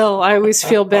still, I always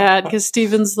feel bad because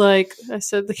Steven's like, I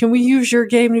said, can we use your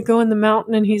game to go in the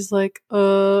mountain? And he's like,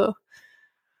 well,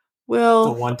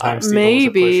 the one time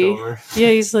maybe. Was a pushover. Yeah,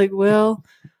 he's like, well,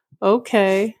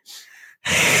 okay.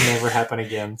 Never happen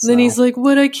again. So. Then he's like,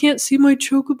 what, I can't see my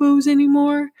chocobos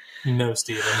anymore? No,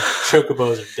 Steven.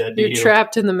 Chocobos are dead to you. You're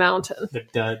trapped in the mountain.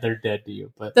 They're dead to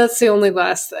you. But that's the only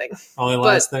last thing.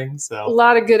 So a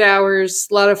lot of good hours,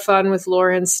 a lot of fun with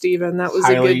Laura and Steven. That was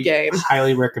a good game.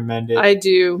 Highly recommend it. I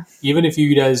do. Even if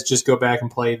you guys just go back and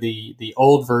play the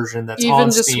old version that's even on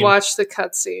just Steam. Watch the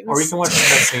cutscenes. Or you can watch the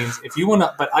cutscenes. If you want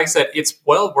to, but like I said, it's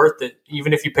well worth it.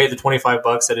 Even if you pay the $25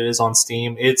 that it is on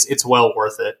Steam, it's well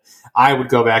worth it. I would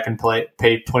go back and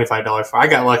pay $25 for. I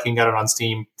got lucky and got it on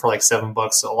Steam for like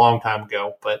 $7 a long time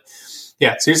ago. But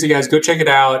yeah, seriously, guys, go check it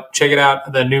out. Check it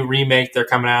out. The new remake they're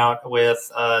coming out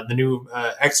with. The new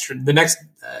the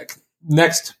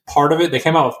next part of it. They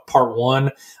came out with part 1.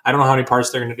 I don't know how many parts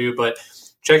they're going to do, but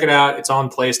check it out. It's on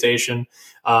PlayStation.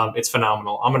 It's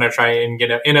phenomenal. I'm going to try and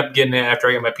end up getting it after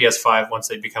I get my PS5 once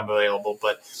they become available.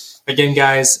 But again,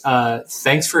 guys,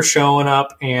 thanks for showing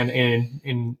up and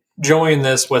enjoying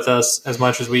this with us as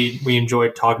much as we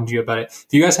enjoyed talking to you about it. If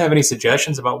you guys have any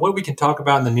suggestions about what we can talk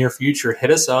about in the near future, hit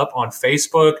us up on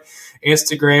Facebook,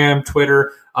 Instagram,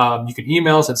 Twitter. You can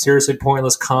email us at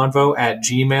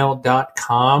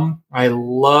seriouslypointlessconvo@gmail.com. I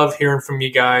love hearing from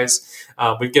you guys.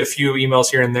 We get a few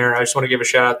emails here and there. I just want to give a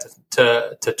shout out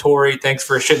to Tori. Thanks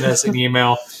for shooting us an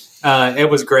email. It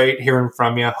was great hearing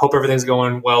from you. Hope everything's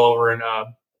going well over in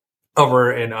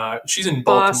she's in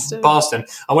Boston.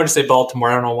 I wanted to say Baltimore.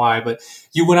 I don't know why, but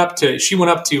she went up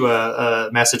to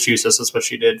Massachusetts. That's what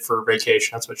she did for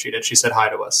vacation. That's what she did. She said hi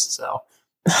to us. So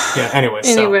yeah.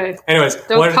 Anyways,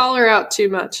 don't call her out too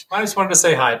much. I just wanted to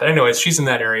say hi. But anyways, she's in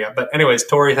that area. But anyways,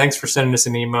 Tori, thanks for sending us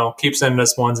an email. Keep sending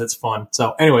us ones. It's fun.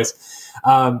 So anyways,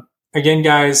 again,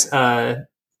 guys,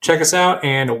 check us out,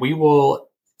 and we will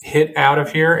hit out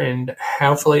of here. And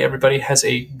hopefully, everybody has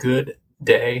a good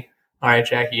day. All right,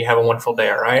 Jackie, you have a wonderful day,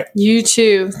 all right? You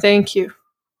too. Thank you.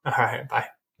 All right, bye.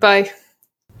 Bye.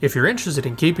 If you're interested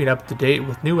in keeping up to date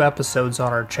with new episodes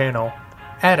on our channel,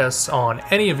 add us on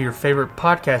any of your favorite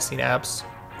podcasting apps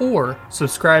or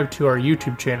subscribe to our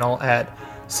YouTube channel at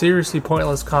Seriously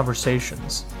Pointless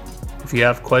Conversations. If you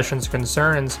have questions or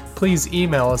concerns, please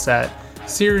email us at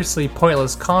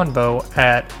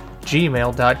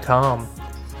seriouslypointlessconvo@gmail.com.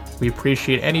 We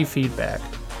appreciate any feedback.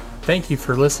 Thank you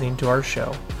for listening to our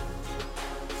show.